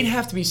they'd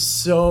have to be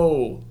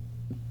so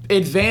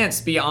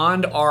advanced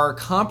beyond our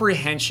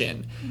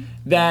comprehension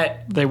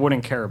that They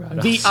wouldn't care about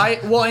us.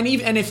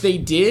 and if they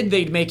did,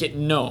 they'd make it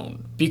known.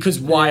 Because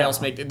why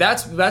else make it?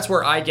 That's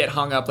where I get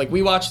hung up. Like,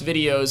 we watched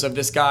videos of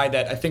this guy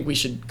that I think we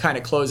should kind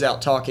of close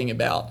out talking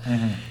about.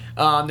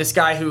 Mm-hmm. This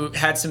guy who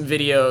had some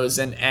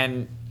videos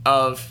and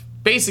of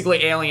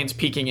basically aliens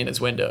peeking in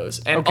his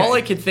windows. And all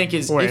I could think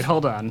is,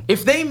 hold on.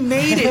 If they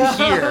made it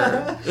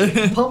here,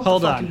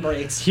 Hold on.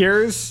 Brakes.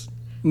 Here's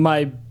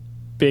my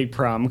big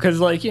problem, because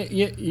like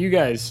you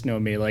guys know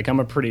me, like I'm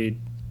a pretty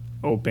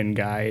open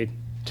guy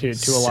to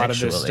a lot of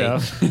this Sexually.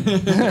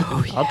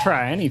 stuff. I'll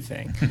try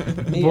anything.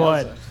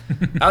 But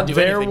I'll do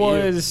there anything to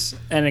you. was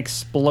an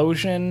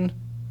explosion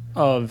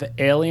of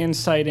alien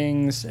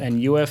sightings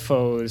and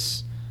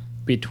UFOs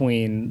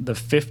between the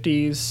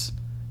 50s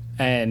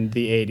and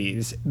the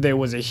 80s. There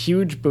was a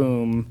huge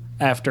boom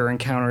after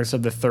Encounters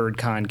of the Third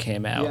Kind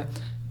came out. Yeah.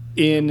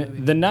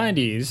 In the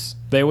 90s,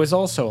 there was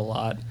also a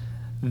lot.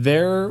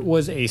 There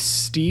was a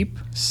steep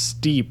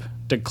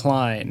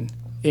decline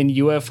in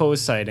UFO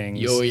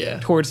sightings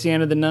towards the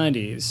end of the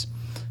 90s,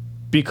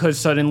 because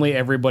suddenly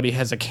everybody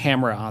has a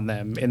camera on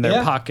them in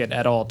their pocket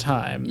at all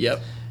time.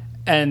 Yep.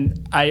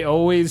 And I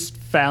always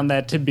found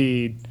that to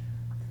be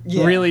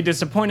really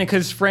disappointing,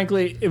 because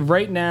frankly,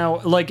 right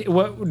now, like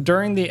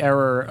during the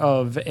era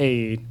of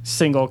a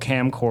single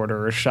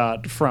camcorder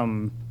shot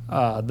from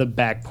the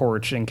back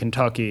porch in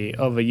Kentucky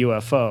of a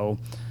UFO,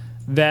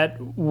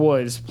 that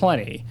was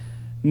plenty.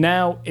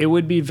 Now, it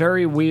would be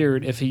very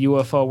weird if a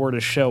UFO were to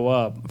show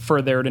up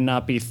for there to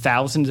not be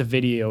thousands of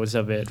videos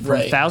of it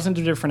from thousands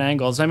of different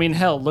angles. I mean,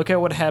 hell, look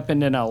at what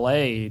happened in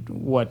LA,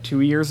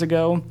 2 years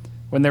ago?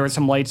 When there were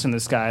some lights in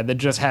the sky that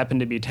just happened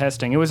to be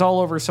testing. It was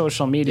all over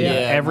social media.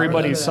 Yeah,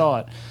 everybody saw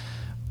it.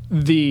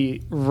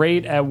 The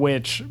rate at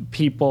which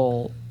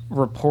people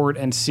report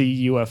and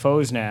see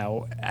UFOs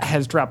now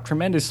has dropped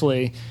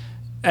tremendously,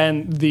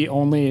 and the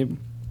only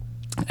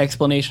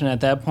explanation at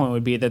that point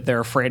would be that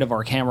they're afraid of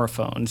our camera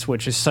phones,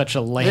 which is such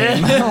a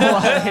lame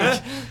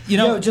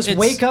Just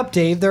wake up,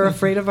 Dave. They're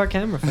afraid of our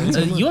camera phones.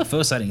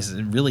 UFO sightings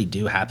really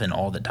do happen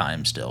all the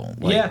time still.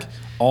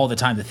 All the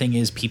time. The thing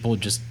is, people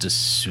just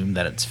assume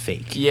that it's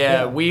fake.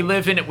 Yeah, we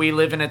live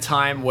in a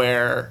time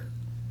where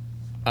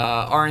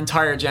our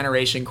entire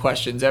generation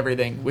questions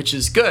everything, which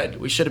is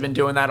good. We should have been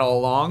doing that all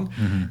along.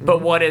 Mm-hmm.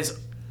 But what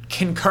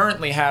can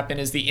currently happen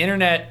is the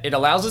internet, it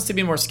allows us to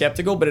be more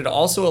skeptical, but it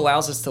also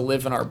allows us to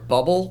live in our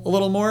bubble a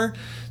little more.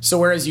 So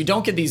whereas you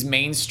don't get these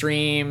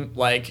mainstream,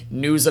 like,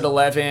 News at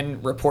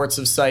 11 reports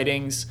of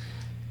sightings,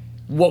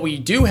 what we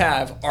do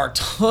have are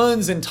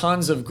tons and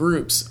tons of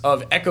groups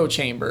of echo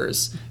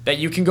chambers that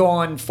you can go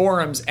on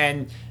forums,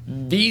 and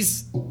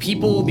these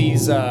people,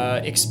 these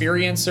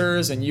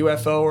experiencers and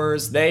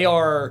UFOers, they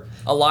are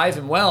alive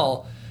and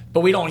well,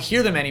 but we don't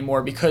hear them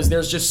anymore because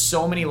there's just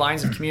so many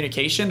lines of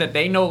communication that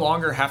they no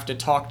longer have to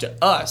talk to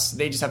us.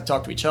 They just have to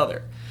talk to each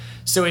other.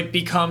 So it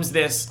becomes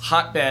this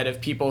hotbed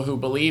of people who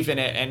believe in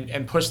it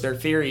and push their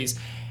theories.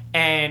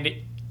 And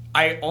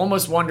I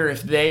almost wonder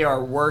if they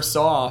are worse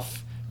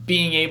off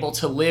being able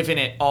to live in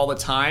it all the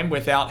time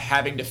without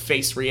having to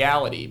face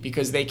reality,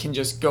 because they can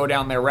just go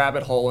down their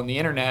rabbit hole in the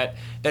internet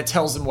that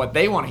tells them what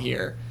they want to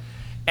hear.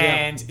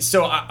 And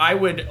so I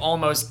would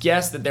almost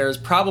guess that there's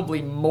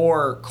probably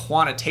more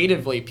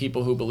quantitatively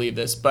people who believe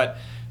this, but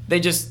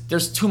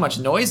there's too much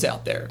noise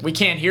out there. We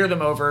can't hear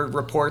them over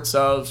reports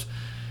of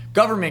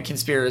government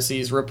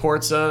conspiracies,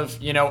 reports of,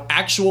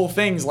 actual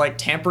things like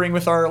tampering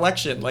with our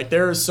election. Like,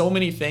 there are so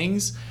many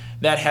things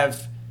that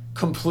have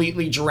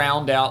completely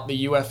drowned out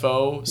the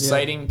UFO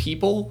sighting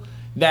people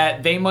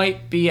that they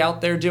might be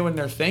out there doing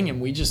their thing,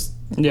 and we just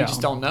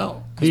don't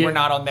know because we're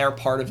not on their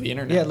part of the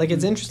internet. Yeah, like,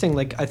 it's interesting.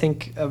 Like, I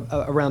think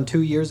around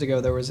 2 years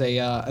ago there was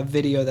a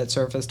video that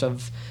surfaced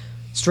of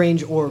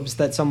strange orbs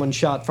that someone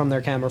shot from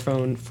their camera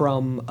phone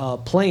from a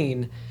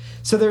plane.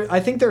 So I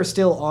think there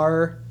still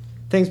are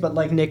things, but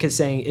like Nick is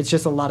saying, it's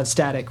just a lot of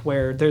static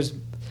where there's.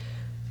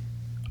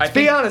 To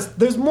be honest,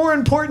 there's more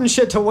important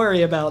shit to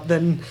worry about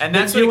than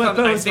that's than what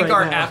UFOs I think right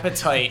our now.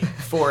 appetite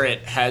for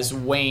it has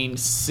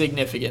waned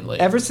significantly.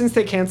 Ever since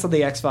they canceled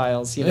the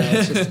X-Files,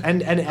 it's just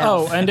and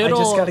Alf. and I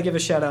just it'll- got to give a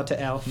shout out to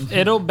Alf.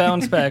 It'll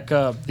bounce back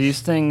up.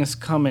 These things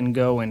come and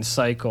go in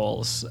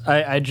cycles.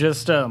 I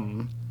just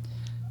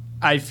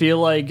I feel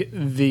like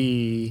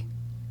the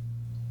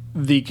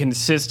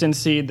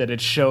consistency that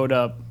it showed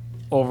up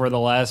over the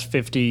last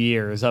 50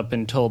 years up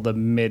until the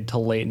mid to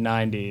late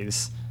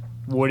 90s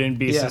wouldn't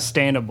be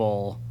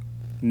sustainable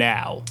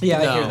now. Yeah,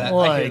 I hear that.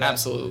 I hear that.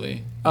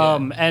 Absolutely.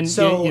 And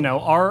So-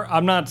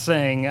 I'm not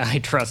saying I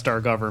trust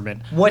our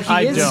government. What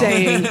he is don't.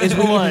 saying is we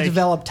need to Like-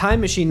 develop time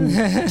machine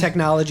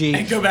technology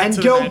And go back and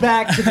to the go men.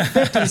 back to the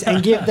 50s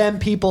and give them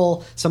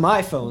people some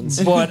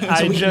iPhones. But so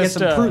I we can get just,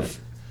 some proof.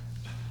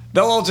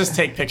 They'll all just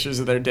take pictures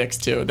of their dicks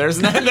too. There's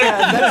not.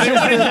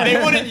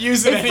 They wouldn't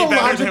use it It's any the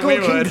better than logical we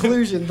would.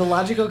 conclusion. The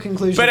logical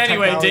conclusion. But of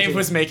anyway, technology. Dave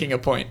was making a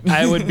point.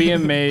 I would be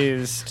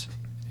amazed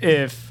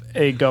if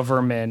a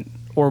government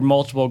or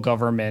multiple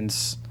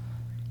governments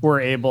were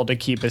able to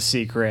keep a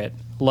secret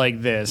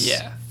like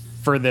this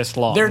for this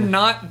long. They're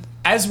not,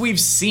 as we've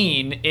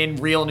seen in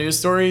real news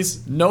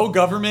stories, no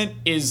government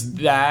is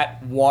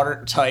that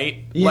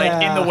watertight.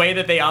 Like, in the way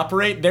that they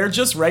operate, they're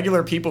just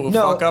regular people who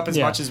fuck up as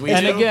much as we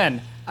and do.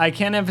 again, I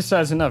can't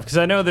emphasize enough because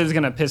I know this is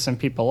going to piss some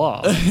people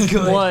off.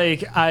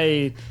 Like,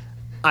 I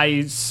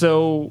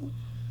so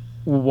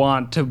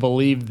want to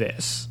believe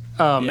this.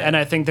 And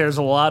I think there's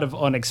a lot of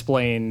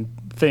unexplained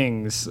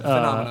things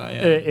Phenomena,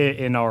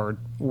 in our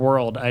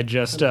world. I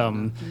just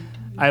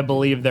I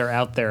believe they're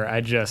out there.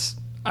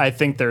 I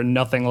think they're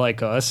nothing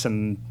like us,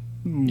 and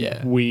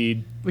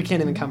we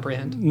can't even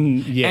comprehend.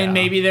 And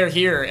maybe they're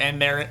here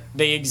and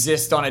they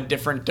exist on a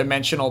different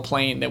dimensional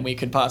plane than we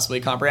could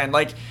possibly comprehend.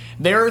 Like,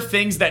 there are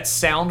things that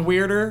sound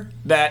weirder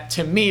that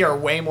to me are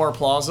way more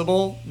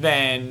plausible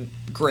than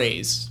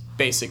grays,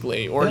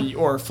 basically,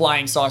 or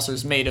flying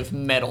saucers made of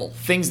metal.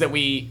 Things that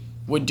we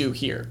would do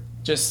here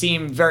just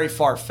seem very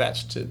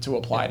far-fetched to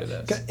apply to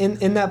this.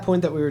 In that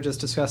point that we were just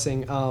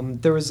discussing,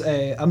 there was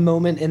a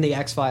moment in the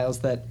X-Files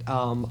that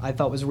I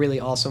thought was really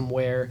awesome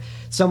where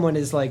someone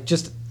is like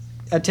just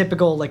a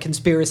typical like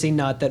conspiracy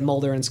nut that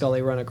Mulder and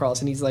Scully run across,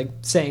 and he's like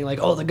saying like,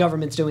 oh, the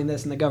government's doing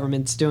this and the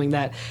government's doing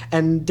that,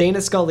 and Dana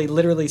Scully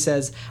literally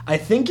says, I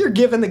think you're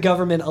giving the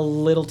government a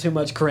little too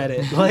much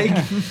credit, like,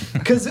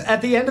 because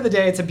at the end of the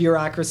day it's a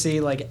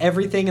bureaucracy. Like,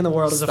 everything in the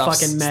world is a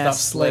fucking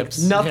mess. Stuff Like,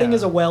 slips. nothing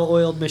is a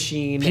well-oiled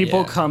machine.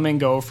 people come and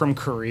go from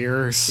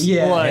careers.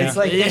 It's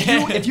like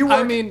if you work,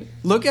 I mean,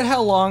 look at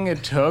how long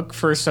it took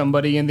for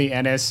somebody in the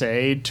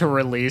NSA to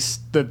release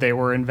that they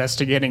were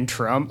investigating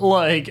Trump.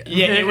 Like,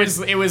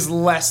 it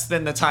was less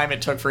than the time it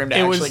took for him to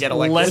actually get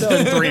elected. less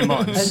than 3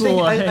 months.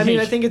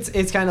 I think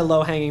it's kind of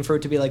low hanging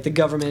fruit to be like the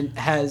government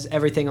has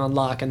everything on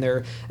lock and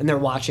they're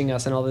watching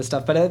us and all this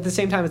stuff. But at the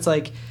same time, it's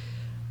like,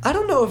 I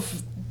don't know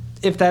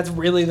if that's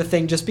really the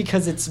thing, just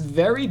because it's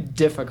very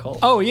difficult.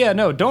 Oh yeah,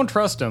 no, don't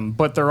trust them,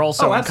 but they're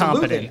also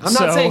absolutely. incompetent.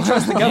 I'm not saying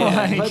trust the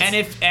government.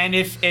 Let's- And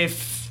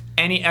if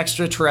any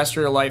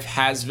extraterrestrial life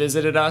has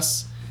visited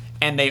us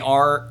and they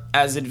are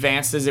as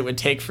advanced as it would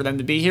take for them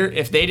to be here,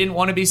 if they didn't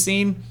want to be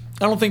seen,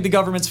 I don't think the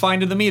government's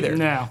finding them either.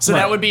 No. So Right.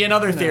 that would be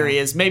another theory,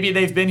 is maybe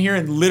they've been here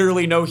and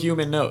literally no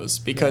human knows,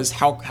 because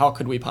how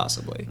could we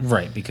possibly?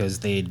 Right, because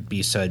they'd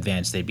be so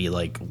advanced, they'd be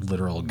like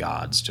literal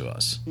gods to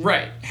us.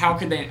 Right. How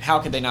could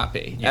they not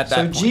be at that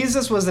so point?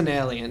 Jesus was an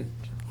alien,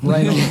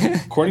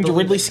 right? According to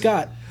Ridley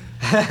Scott.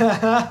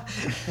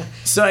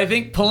 So I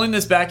think pulling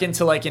this back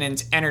into like an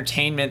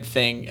entertainment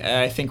thing,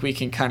 I think we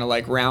can kind of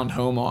like round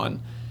home on.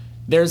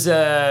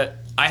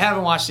 I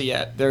haven't watched it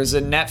yet. There's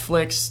a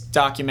Netflix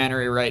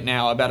documentary right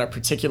now about a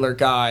particular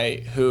guy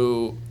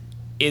who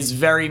is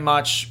very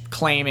much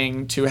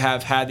claiming to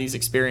have had these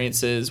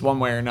experiences one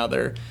way or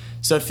another.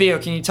 So Theo,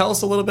 can you tell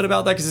us a little bit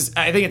about that? Because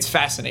I think it's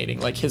fascinating,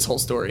 like his whole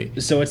story.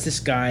 So it's this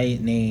guy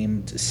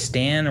named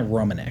Stan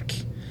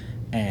Romanek.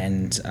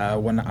 And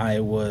when I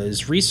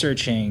was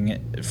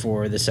researching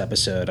for this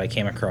episode, I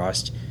came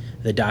across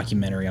the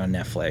documentary on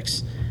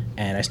Netflix,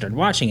 and I started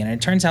watching it. And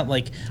it turns out,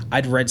 like,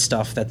 I'd read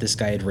stuff that this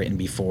guy had written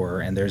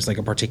before, and there's, like,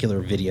 a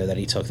particular video that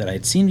he took that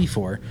I'd seen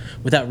before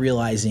without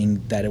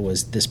realizing that it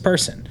was this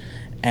person.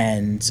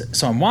 And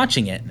so I'm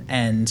watching it,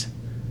 and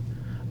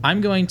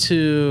I'm going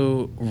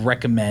to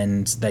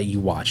recommend that you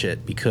watch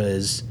it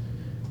because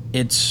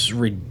it's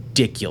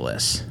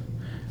ridiculous.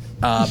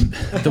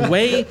 The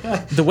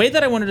way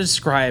that I want to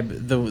describe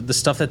the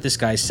stuff that this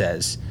guy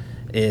says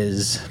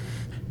is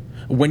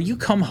when you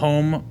come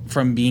home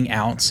from being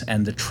out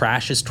and the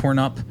trash is torn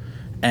up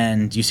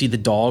and you see the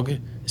dog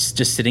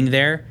just sitting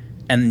there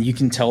and you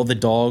can tell the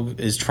dog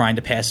is trying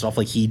to pass it off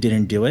like he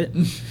didn't do it.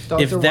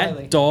 Dr. If that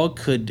Wiley. dog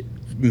could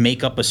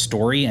make up a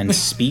story and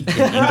speak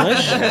in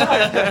English,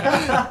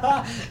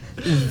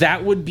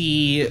 that would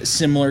be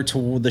similar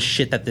to the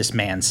shit that this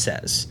man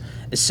says.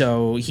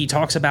 So he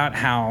talks about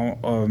how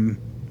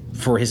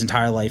for his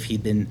entire life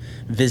he'd been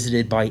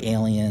visited by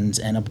aliens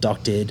and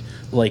abducted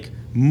like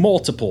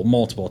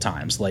multiple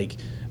times, like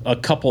a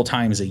couple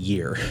times a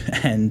year.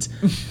 And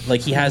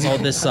like he has all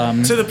this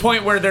to the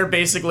point where they're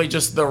basically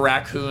just the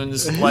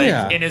raccoons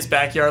like in his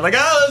backyard, like,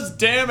 oh, those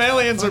damn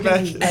aliens are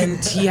back.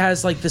 And he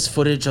has like this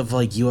footage of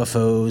like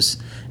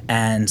UFOs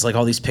and like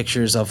all these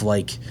pictures of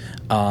like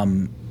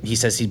he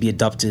says he'd be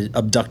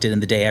abducted in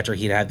the day after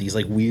he'd had these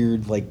like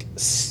weird like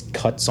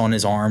cuts on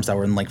his arms that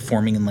were in like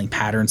forming in like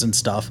patterns and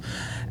stuff.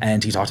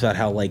 And he talked about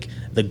how like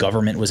the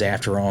government was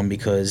after him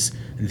because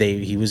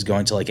he was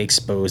going to like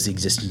expose the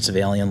existence of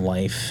alien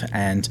life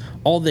and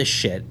all this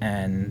shit,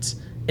 and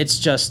it's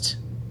just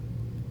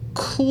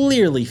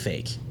clearly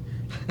fake.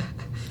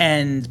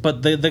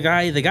 But the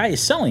guy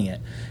is selling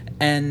it.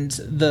 And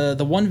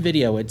the one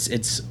video,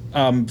 it's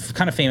kind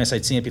of famous.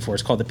 I'd seen it before.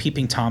 It's called the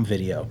Peeping Tom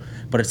video.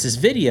 But it's this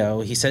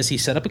video. He says he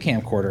set up a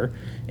camcorder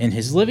in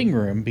his living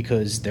room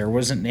because there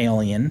was an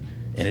alien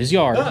in his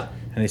yard.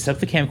 And he set up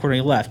the camcorder and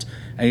he left.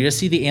 And you just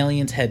see the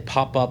alien's head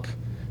pop up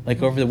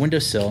like over the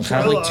windowsill and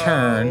kind of like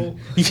turn.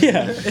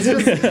 Yeah.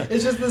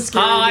 It's just the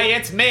scary. Hi,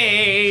 it's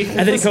me. And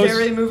then it goes,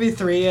 Scary Movie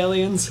 3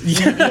 aliens.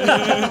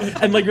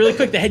 and like really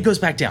quick, the head goes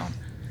back down.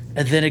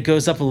 And then it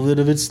goes up a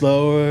little bit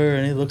slower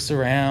and he looks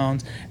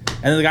around.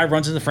 And then the guy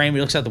runs in the frame, he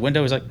looks out the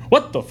window, he's like,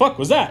 what the fuck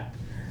was that?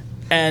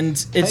 And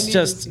it's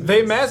just...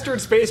 They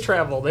mastered space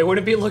travel. They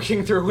wouldn't be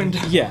looking through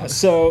windows. Yeah,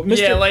 so...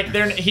 Yeah, like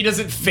he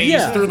doesn't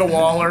phase through the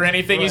wall or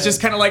anything. Right. He's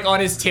just kind of like on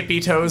his tippy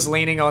toes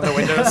leaning on the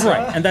windows.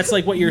 Right, and that's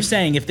like what you're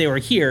saying. If they were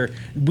here,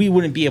 we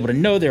wouldn't be able to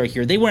know they were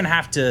here. They wouldn't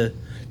have to,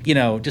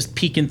 just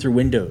peek in through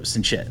windows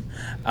and shit.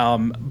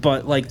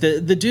 But like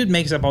the dude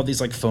makes up all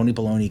these like phony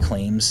baloney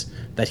claims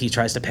that he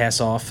tries to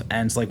pass off.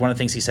 And it's like one of the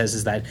things he says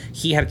is that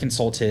he had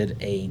consulted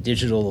a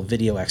digital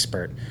video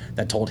expert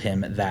that told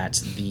him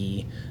that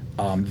the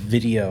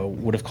video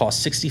would have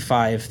cost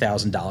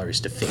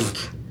 $65,000 to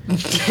fake.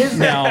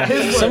 Now,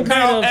 some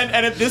kind of...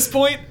 And at this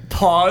point,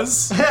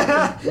 pause,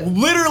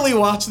 literally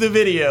watch the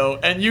video,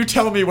 and you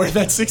tell me where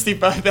that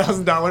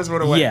 $65,000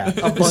 would have went. Yeah,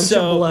 A bunch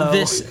of blow.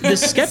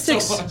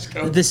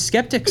 the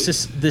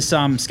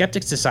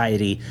skeptics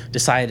society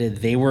decided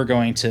they were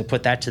going to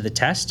put that to the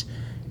test,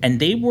 and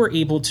they were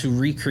able to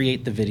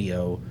recreate the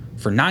video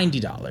for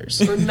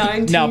 $90. For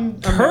 19 Now,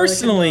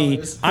 personally,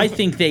 American I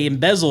think they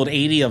embezzled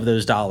 80 of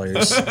those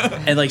dollars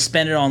and like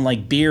spent it on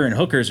like beer and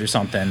hookers or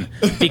something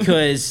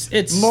because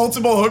it's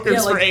multiple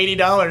hookers like- for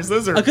 $80.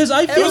 Those are because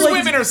I feel those like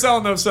women are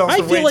selling themselves. I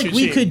for way feel like too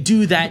we cheap. could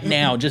do that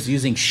now just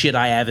using shit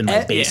I have in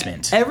my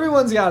basement.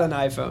 Everyone's got an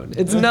iPhone.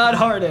 It's not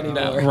hard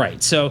anymore.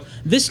 Right. So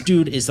this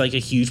dude is like a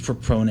huge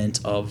proponent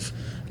of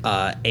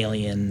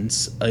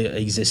aliens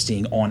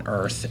existing on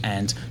Earth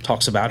and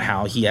talks about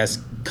how he has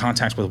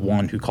contact with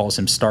one who calls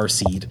him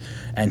Starseed,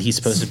 and he's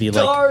supposed to be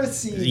like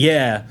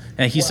Starseed.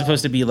 and he's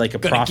supposed to be like a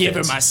prophet. Give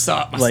him my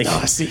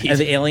Starseed. And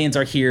the aliens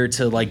are here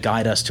to like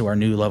guide us to our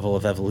new level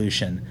of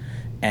evolution.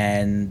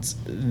 And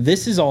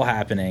this is all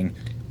happening,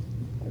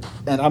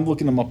 and I'm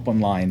looking them up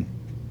online,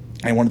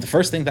 and one of the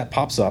first things that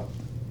pops up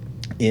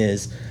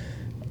is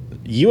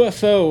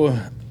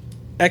UFO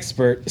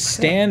expert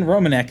Stan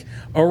Romanek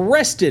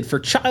arrested for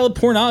child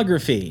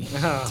pornography.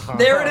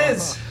 There it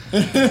is.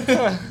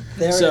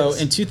 So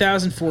in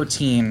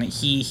 2014,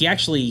 he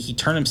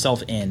turned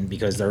himself in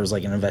because there was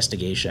like an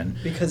investigation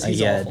Because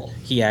he's awful.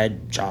 He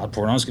had child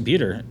porn on his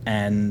computer,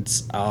 and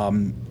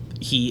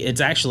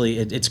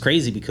it's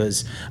crazy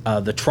because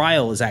the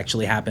trial is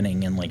actually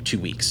happening in like 2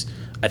 weeks.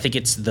 I think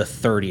it's the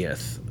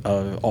 30th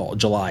of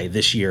July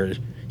this year.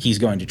 He's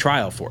going to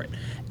trial for it,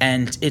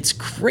 and it's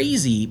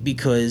crazy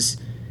because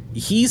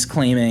he's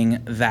claiming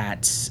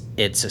that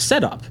it's a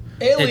setup.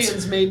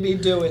 Aliens made me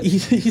do it.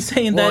 He's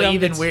saying that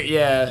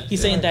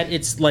He's saying that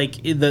it's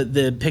like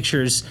the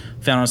pictures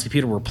found on his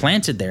computer were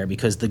planted there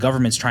because the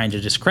government's trying to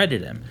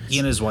discredit him. He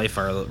and his wife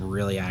are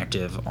really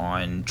active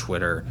on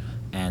Twitter,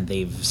 and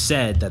they've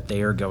said that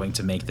they are going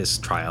to make this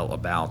trial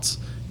about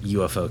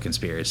UFO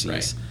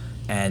conspiracies. Right.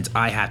 And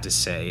I have to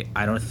say,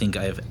 I don't think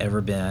I've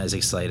ever been as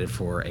excited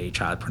for a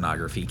child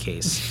pornography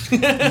case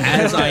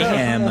as I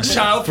am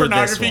Child for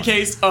pornography this one.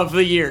 case of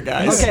the year,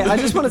 guys. Okay, I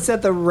just want to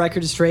set the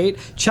record straight.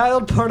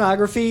 Child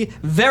pornography,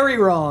 very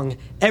wrong.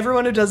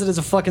 Everyone who does it is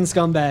a fucking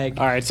scumbag.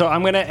 All right, so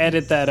I'm going to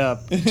edit that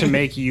up to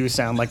make you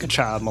sound like a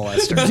child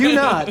molester. Do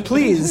not,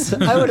 please.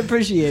 I would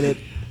appreciate it.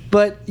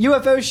 But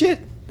UFO shit,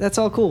 that's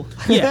all cool.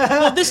 Yeah,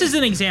 well, this is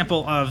an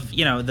example of,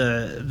 you know,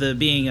 the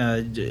being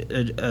a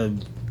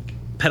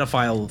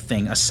pedophile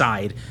thing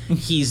aside.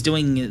 He's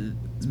doing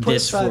Put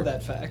this aside for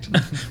that fact.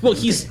 well,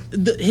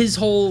 his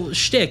whole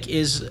shtick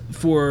is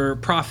for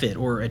profit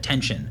or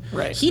attention.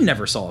 Right. He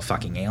never saw a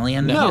fucking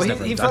alien. No, was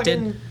never he abducted.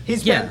 fucking he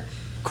spent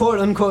quote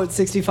unquote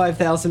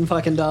 $65,000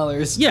 fucking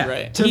dollars. Yeah,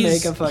 Right. To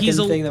make a fucking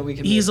thing that we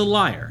can. He's make. a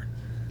liar.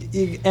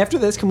 After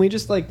this, can we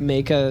just like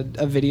make a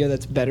video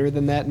that's better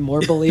than that and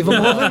more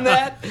believable than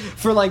that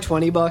for like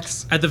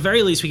 $20? At the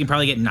very least, we can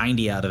probably get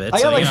 90 out of it.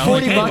 I got like you know,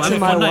 40 hey, bucks we'll have in a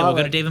my fun night. We'll wallet.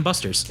 go to Dave and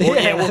Buster's.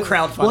 Yeah, we'll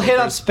crowdfund We'll it hit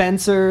up first.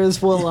 Spencer's.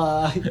 We'll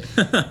buy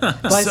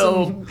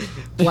So- some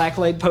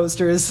blacklight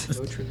posters.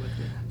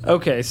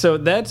 Okay, so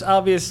that's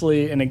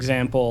obviously an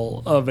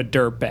example of a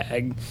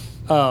dirtbag,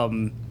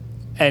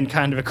 and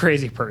kind of a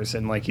crazy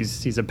person. Like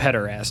he's a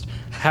pederast.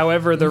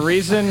 However, the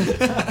reason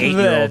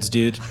 8-year-olds,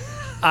 dude.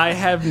 I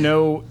have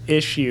no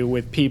issue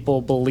with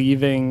people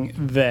believing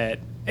that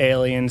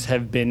aliens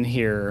have been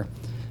here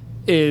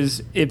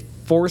is it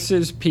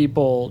forces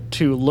people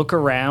to look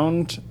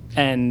around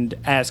and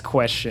ask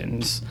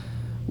questions,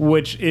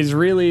 which is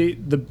really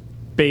the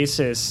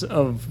basis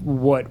of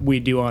what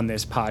we do on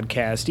this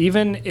podcast.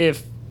 Even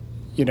if,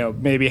 you know,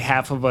 maybe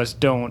half of us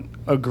don't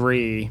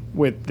agree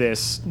with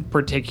this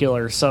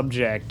particular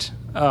subject,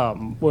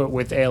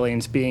 with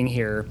aliens being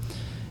here,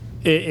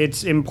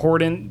 it's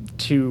important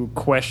to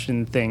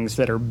question things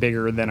that are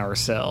bigger than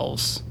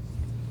ourselves.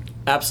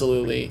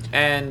 Absolutely.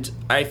 And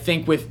I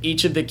think with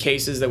each of the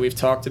cases that we've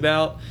talked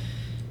about,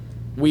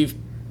 we've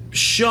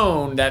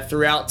shown that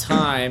throughout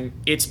time,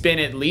 it's been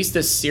at least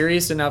a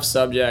serious enough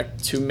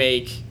subject to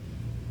make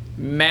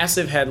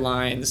massive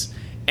headlines.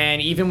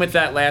 And even with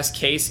that last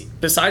case,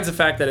 besides the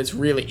fact that it's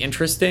really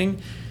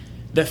interesting,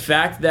 the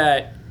fact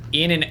that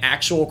in an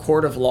actual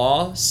court of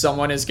law,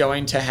 someone is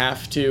going to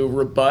have to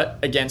rebut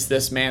against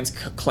this man's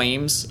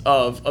claims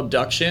of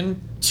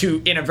abduction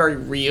in a very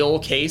real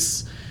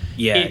case.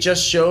 Yeah. It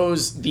just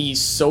shows the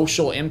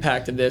social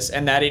impact of this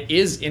and that it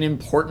is an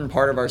important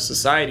part of our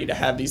society to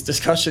have these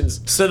discussions.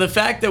 So the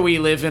fact that we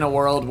live in a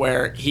world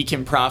where he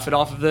can profit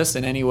off of this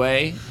in any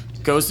way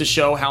goes to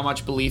show how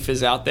much belief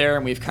is out there,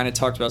 and we've kind of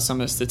talked about some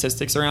of the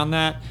statistics around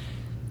that.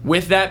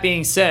 With that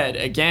being said,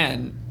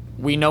 again,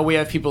 we know we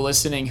have people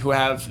listening who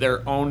have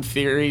their own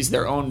theories,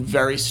 their own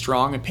very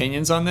strong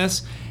opinions on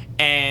this,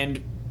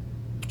 and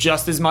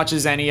just as much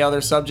as any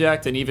other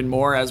subject, and even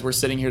more as we're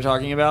sitting here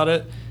talking about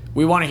it,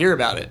 we want to hear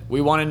about it.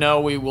 We want to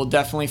know. We will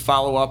definitely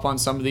follow up on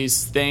some of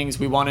these things.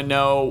 We want to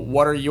know,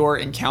 what are your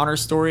encounter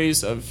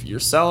stories of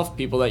yourself,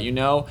 people that you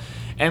know,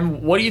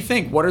 and what do you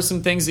think? What are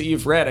some things that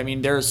you've read? I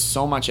mean, there's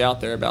so much out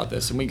there about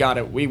this, and we got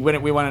it. We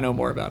want to know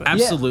more about it.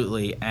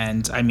 Absolutely.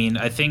 And I mean,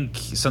 I think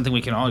something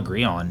we can all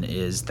agree on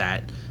is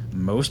that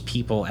most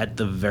people at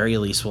the very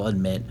least will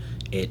admit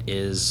it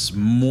is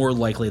more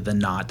likely than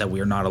not that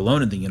we are not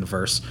alone in the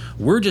universe.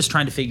 We're just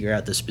trying to figure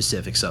out the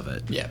specifics of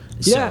it. Yeah.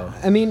 Yeah,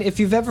 I mean, if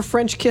you've ever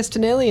French kissed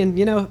an alien,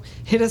 you know,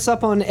 hit us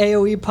up on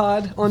AOE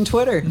Pod on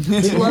Twitter.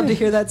 We'd love to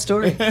hear that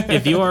story.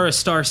 If you are a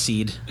star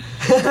seed,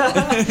 let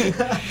us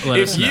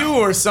If know. you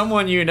or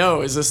someone you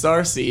know is a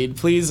starseed,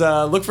 please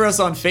look for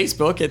us on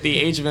Facebook at the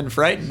Age of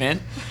Enfrightenment.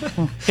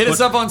 Hit us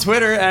up on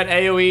Twitter at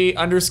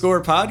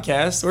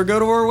AOE_podcast, or go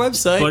to our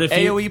website, But if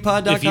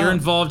AOEpod.com. if you're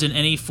involved in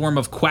any form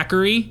of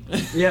quackery,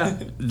 Yeah,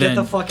 then get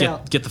the fuck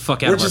out. Get the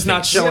fuck out We're of our just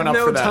not face. showing we have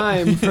up no for that.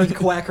 time for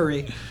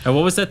quackery. What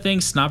was that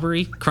thing?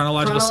 Snobbery?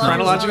 Chronological snobbery?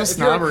 Chronological If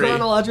you're a snobbery.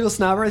 chronological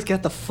snobbery,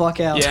 get the fuck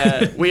out.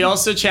 Yeah, we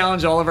also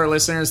challenge all of our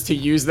listeners to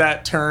use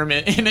that term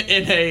in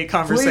a Please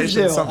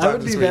conversation do. sometime I would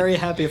be this week. very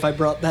happy if I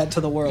brought that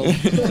to the world.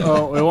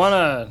 Oh, we want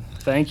to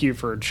thank you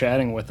for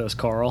chatting with us,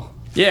 Carl.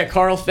 Yeah,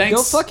 Carl, thanks.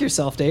 Go fuck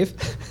yourself, Dave.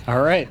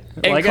 All right.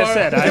 Hey, Like Carl- I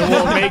said, I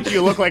will make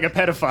you look like a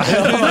pedophile.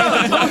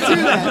 Don't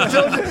do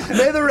that.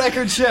 May the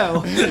record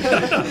show.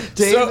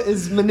 Dave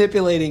is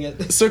manipulating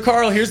it. So,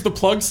 Carl, here's the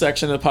plug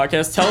section of the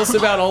podcast. Tell us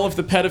about all of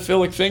the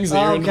pedophilic things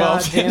that you're Oh,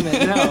 God involved in. damn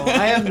it. No,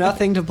 I have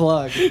nothing to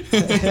plug.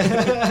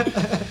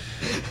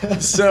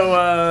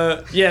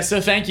 So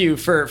thank you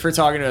for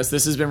talking to us.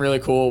 This has been really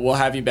cool. We'll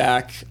have you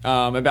back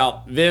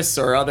about this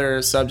or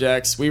other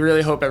subjects. We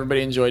really hope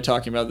everybody enjoyed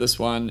talking about this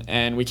one,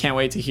 and we can't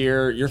wait to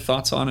hear your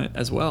thoughts on it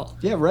as well.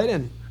 Yeah, right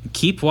in.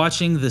 Keep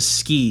watching the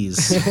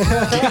skis.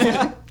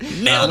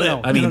 Nailed it.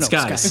 I mean,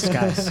 skies.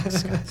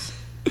 Skies.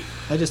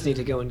 I just need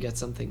to go and get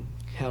something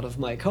out of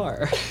my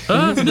car.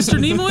 Mr.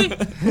 Nimoy?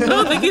 I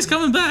don't think he's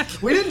coming back.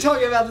 We didn't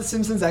talk about the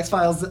Simpsons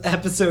X-Files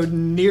episode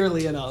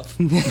nearly enough.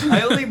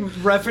 I only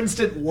referenced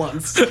it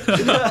once.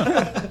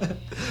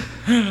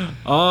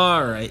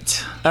 All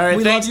right. All right,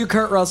 We thanks. love you,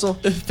 Kurt Russell.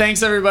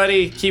 Thanks,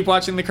 everybody. Keep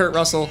watching the Kurt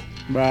Russell.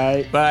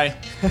 Bye. Bye.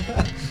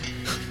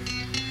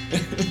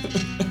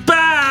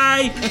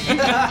 Bye.